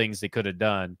simple things they could have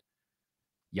done.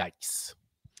 Yikes.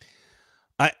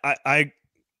 I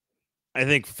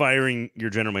think firing your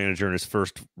general manager in his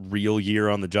first real year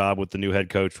on the job with the new head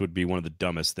coach would be one of the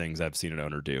dumbest things I've seen an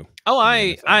owner do. Oh,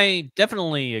 I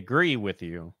definitely agree with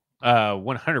you.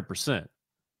 100%.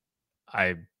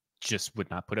 I just would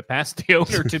not put it past the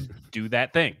owner to do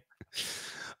that thing.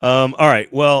 All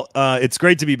right. Well, it's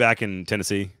great to be back in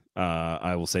Tennessee.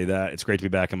 I will say that. It's great to be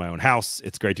back in my own house.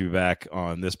 It's great to be back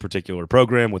on this particular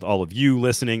program with all of you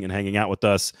listening and hanging out with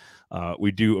us.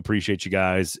 We do appreciate you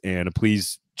guys. And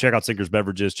please check out Sinkers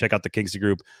Beverages. Check out the Kingston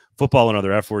Group, Football and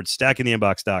Other Efforts,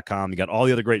 stackingtheinbox.com. You got all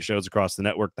the other great shows across the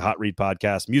network, the Hot Read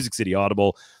Podcast, Music City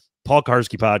Audible, Paul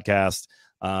Karski Podcast.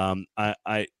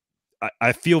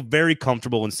 I feel very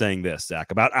comfortable in saying this,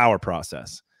 Zach, about our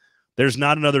process. There's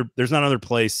not another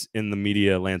place in the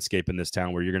media landscape in this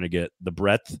town where you're going to get the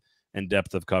breadth and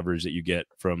depth of coverage that you get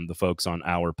from the folks on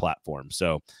our platform.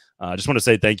 So I just want to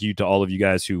say thank you to all of you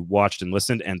guys who watched and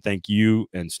listened, and thank you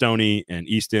and Stoney and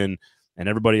Easton and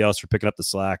everybody else for picking up the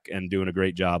slack and doing a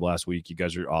great job last week. You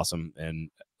guys are awesome, and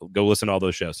go listen to all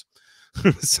those shows.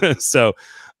 so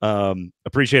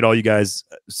appreciate all you guys.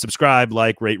 Subscribe,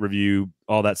 like, rate, review,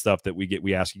 all that stuff that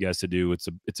we ask you guys to do. It's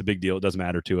a big deal. It doesn't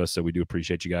matter to us, so we do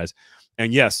appreciate you guys.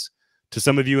 And yes, to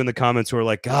some of you in the comments who are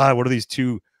like, God, what are these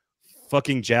two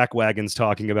fucking jackwagons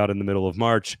talking about in the middle of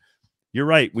March? You're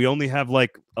right. We only have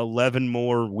like 11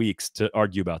 more weeks to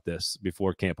argue about this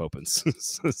before camp opens.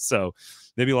 So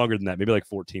maybe longer than that, maybe like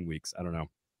 14 weeks. I don't know.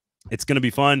 It's going to be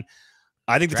fun.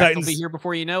 I think the Titans will be here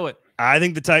before you know it. I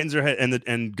think the Titans are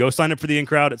and go sign up for the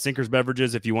in-crowd at Sinkers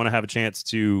Beverages if you want to have a chance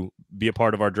to be a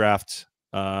part of our draft.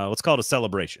 Let's call it a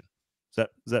celebration. Is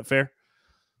that fair?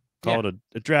 Call it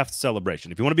a draft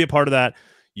celebration. If you want to be a part of that,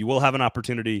 you will have an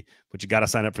opportunity, but you got to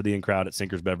sign up for the in-crowd at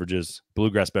Sinkers Beverages,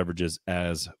 Bluegrass Beverages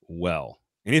as well.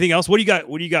 Anything else? What do you got?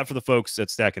 What do you got for the folks at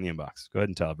Stack in the Inbox? Go ahead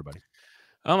and tell everybody.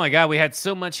 Oh my God, we had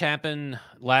so much happen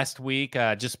last week.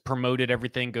 Just promoted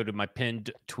everything. Go to my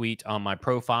pinned tweet on my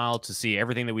profile to see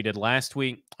everything that we did last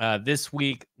week. This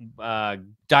week,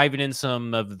 diving in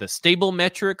some of the stable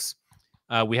metrics.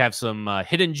 We have some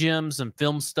hidden gems and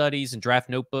film studies and draft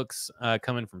notebooks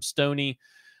coming from Stoney.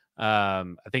 I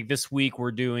think this week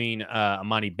we're doing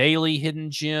Amani Bailey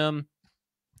hidden gem.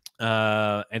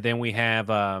 And then we have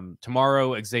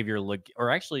tomorrow or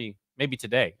actually maybe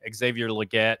today, Xavier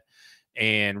Leggett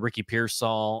and Ricky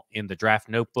Pearsall in the draft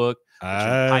notebook, which is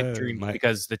a pipe dream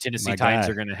because the Tennessee Titans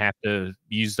are going to have to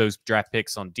use those draft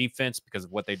picks on defense because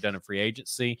of what they've done in free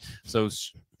agency. So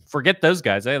forget those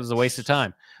guys. That was a waste of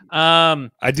time.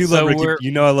 I do love Ricky.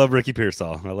 You know, I love Ricky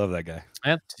Pearsall. I love that guy.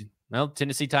 Well,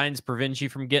 Tennessee Titans prevent you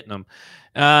from getting them.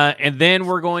 And then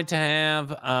we're going to have,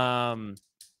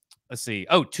 let's see.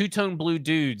 Oh, Two-Tone Blue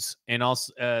Dudes. And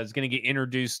also is going to get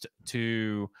introduced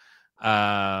to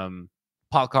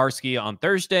Paul Karski on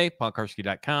Thursday,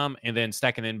 paulkarski.com, and then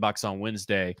Stacking Inbox on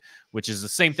Wednesday, which is the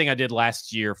same thing I did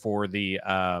last year for the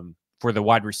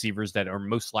wide receivers that are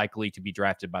most likely to be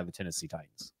drafted by the Tennessee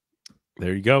Titans.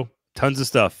 There you go. Tons of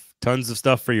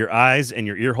stuff for your eyes and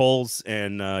your ear holes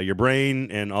and your brain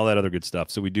and all that other good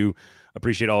stuff. So we do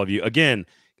appreciate all of you. Again,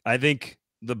 I think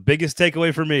the biggest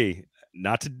takeaway for me,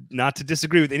 not to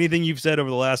disagree with anything you've said over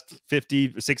the last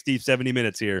 50, 60, 70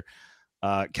 minutes here,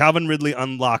 Calvin Ridley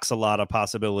unlocks a lot of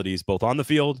possibilities, both on the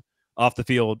field, off the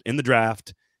field, in the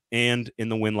draft, and in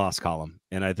the win-loss column.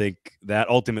 And I think that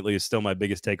ultimately is still my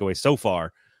biggest takeaway so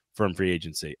far from free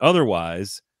agency.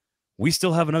 Otherwise, we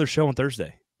still have another show on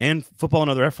Thursday and Football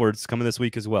and Other Efforts coming this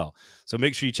week as well. So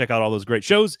make sure you check out all those great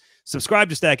shows, subscribe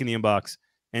to Stack in the Inbox,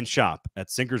 and shop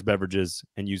at Sinkers Beverages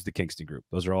and use the Kingston Group.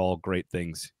 Those are all great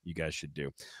things you guys should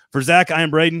do. For Zach, I am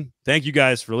Braden. Thank you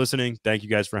guys for listening. Thank you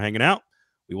guys for hanging out.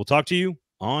 We will talk to you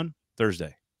on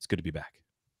Thursday. It's good to be back.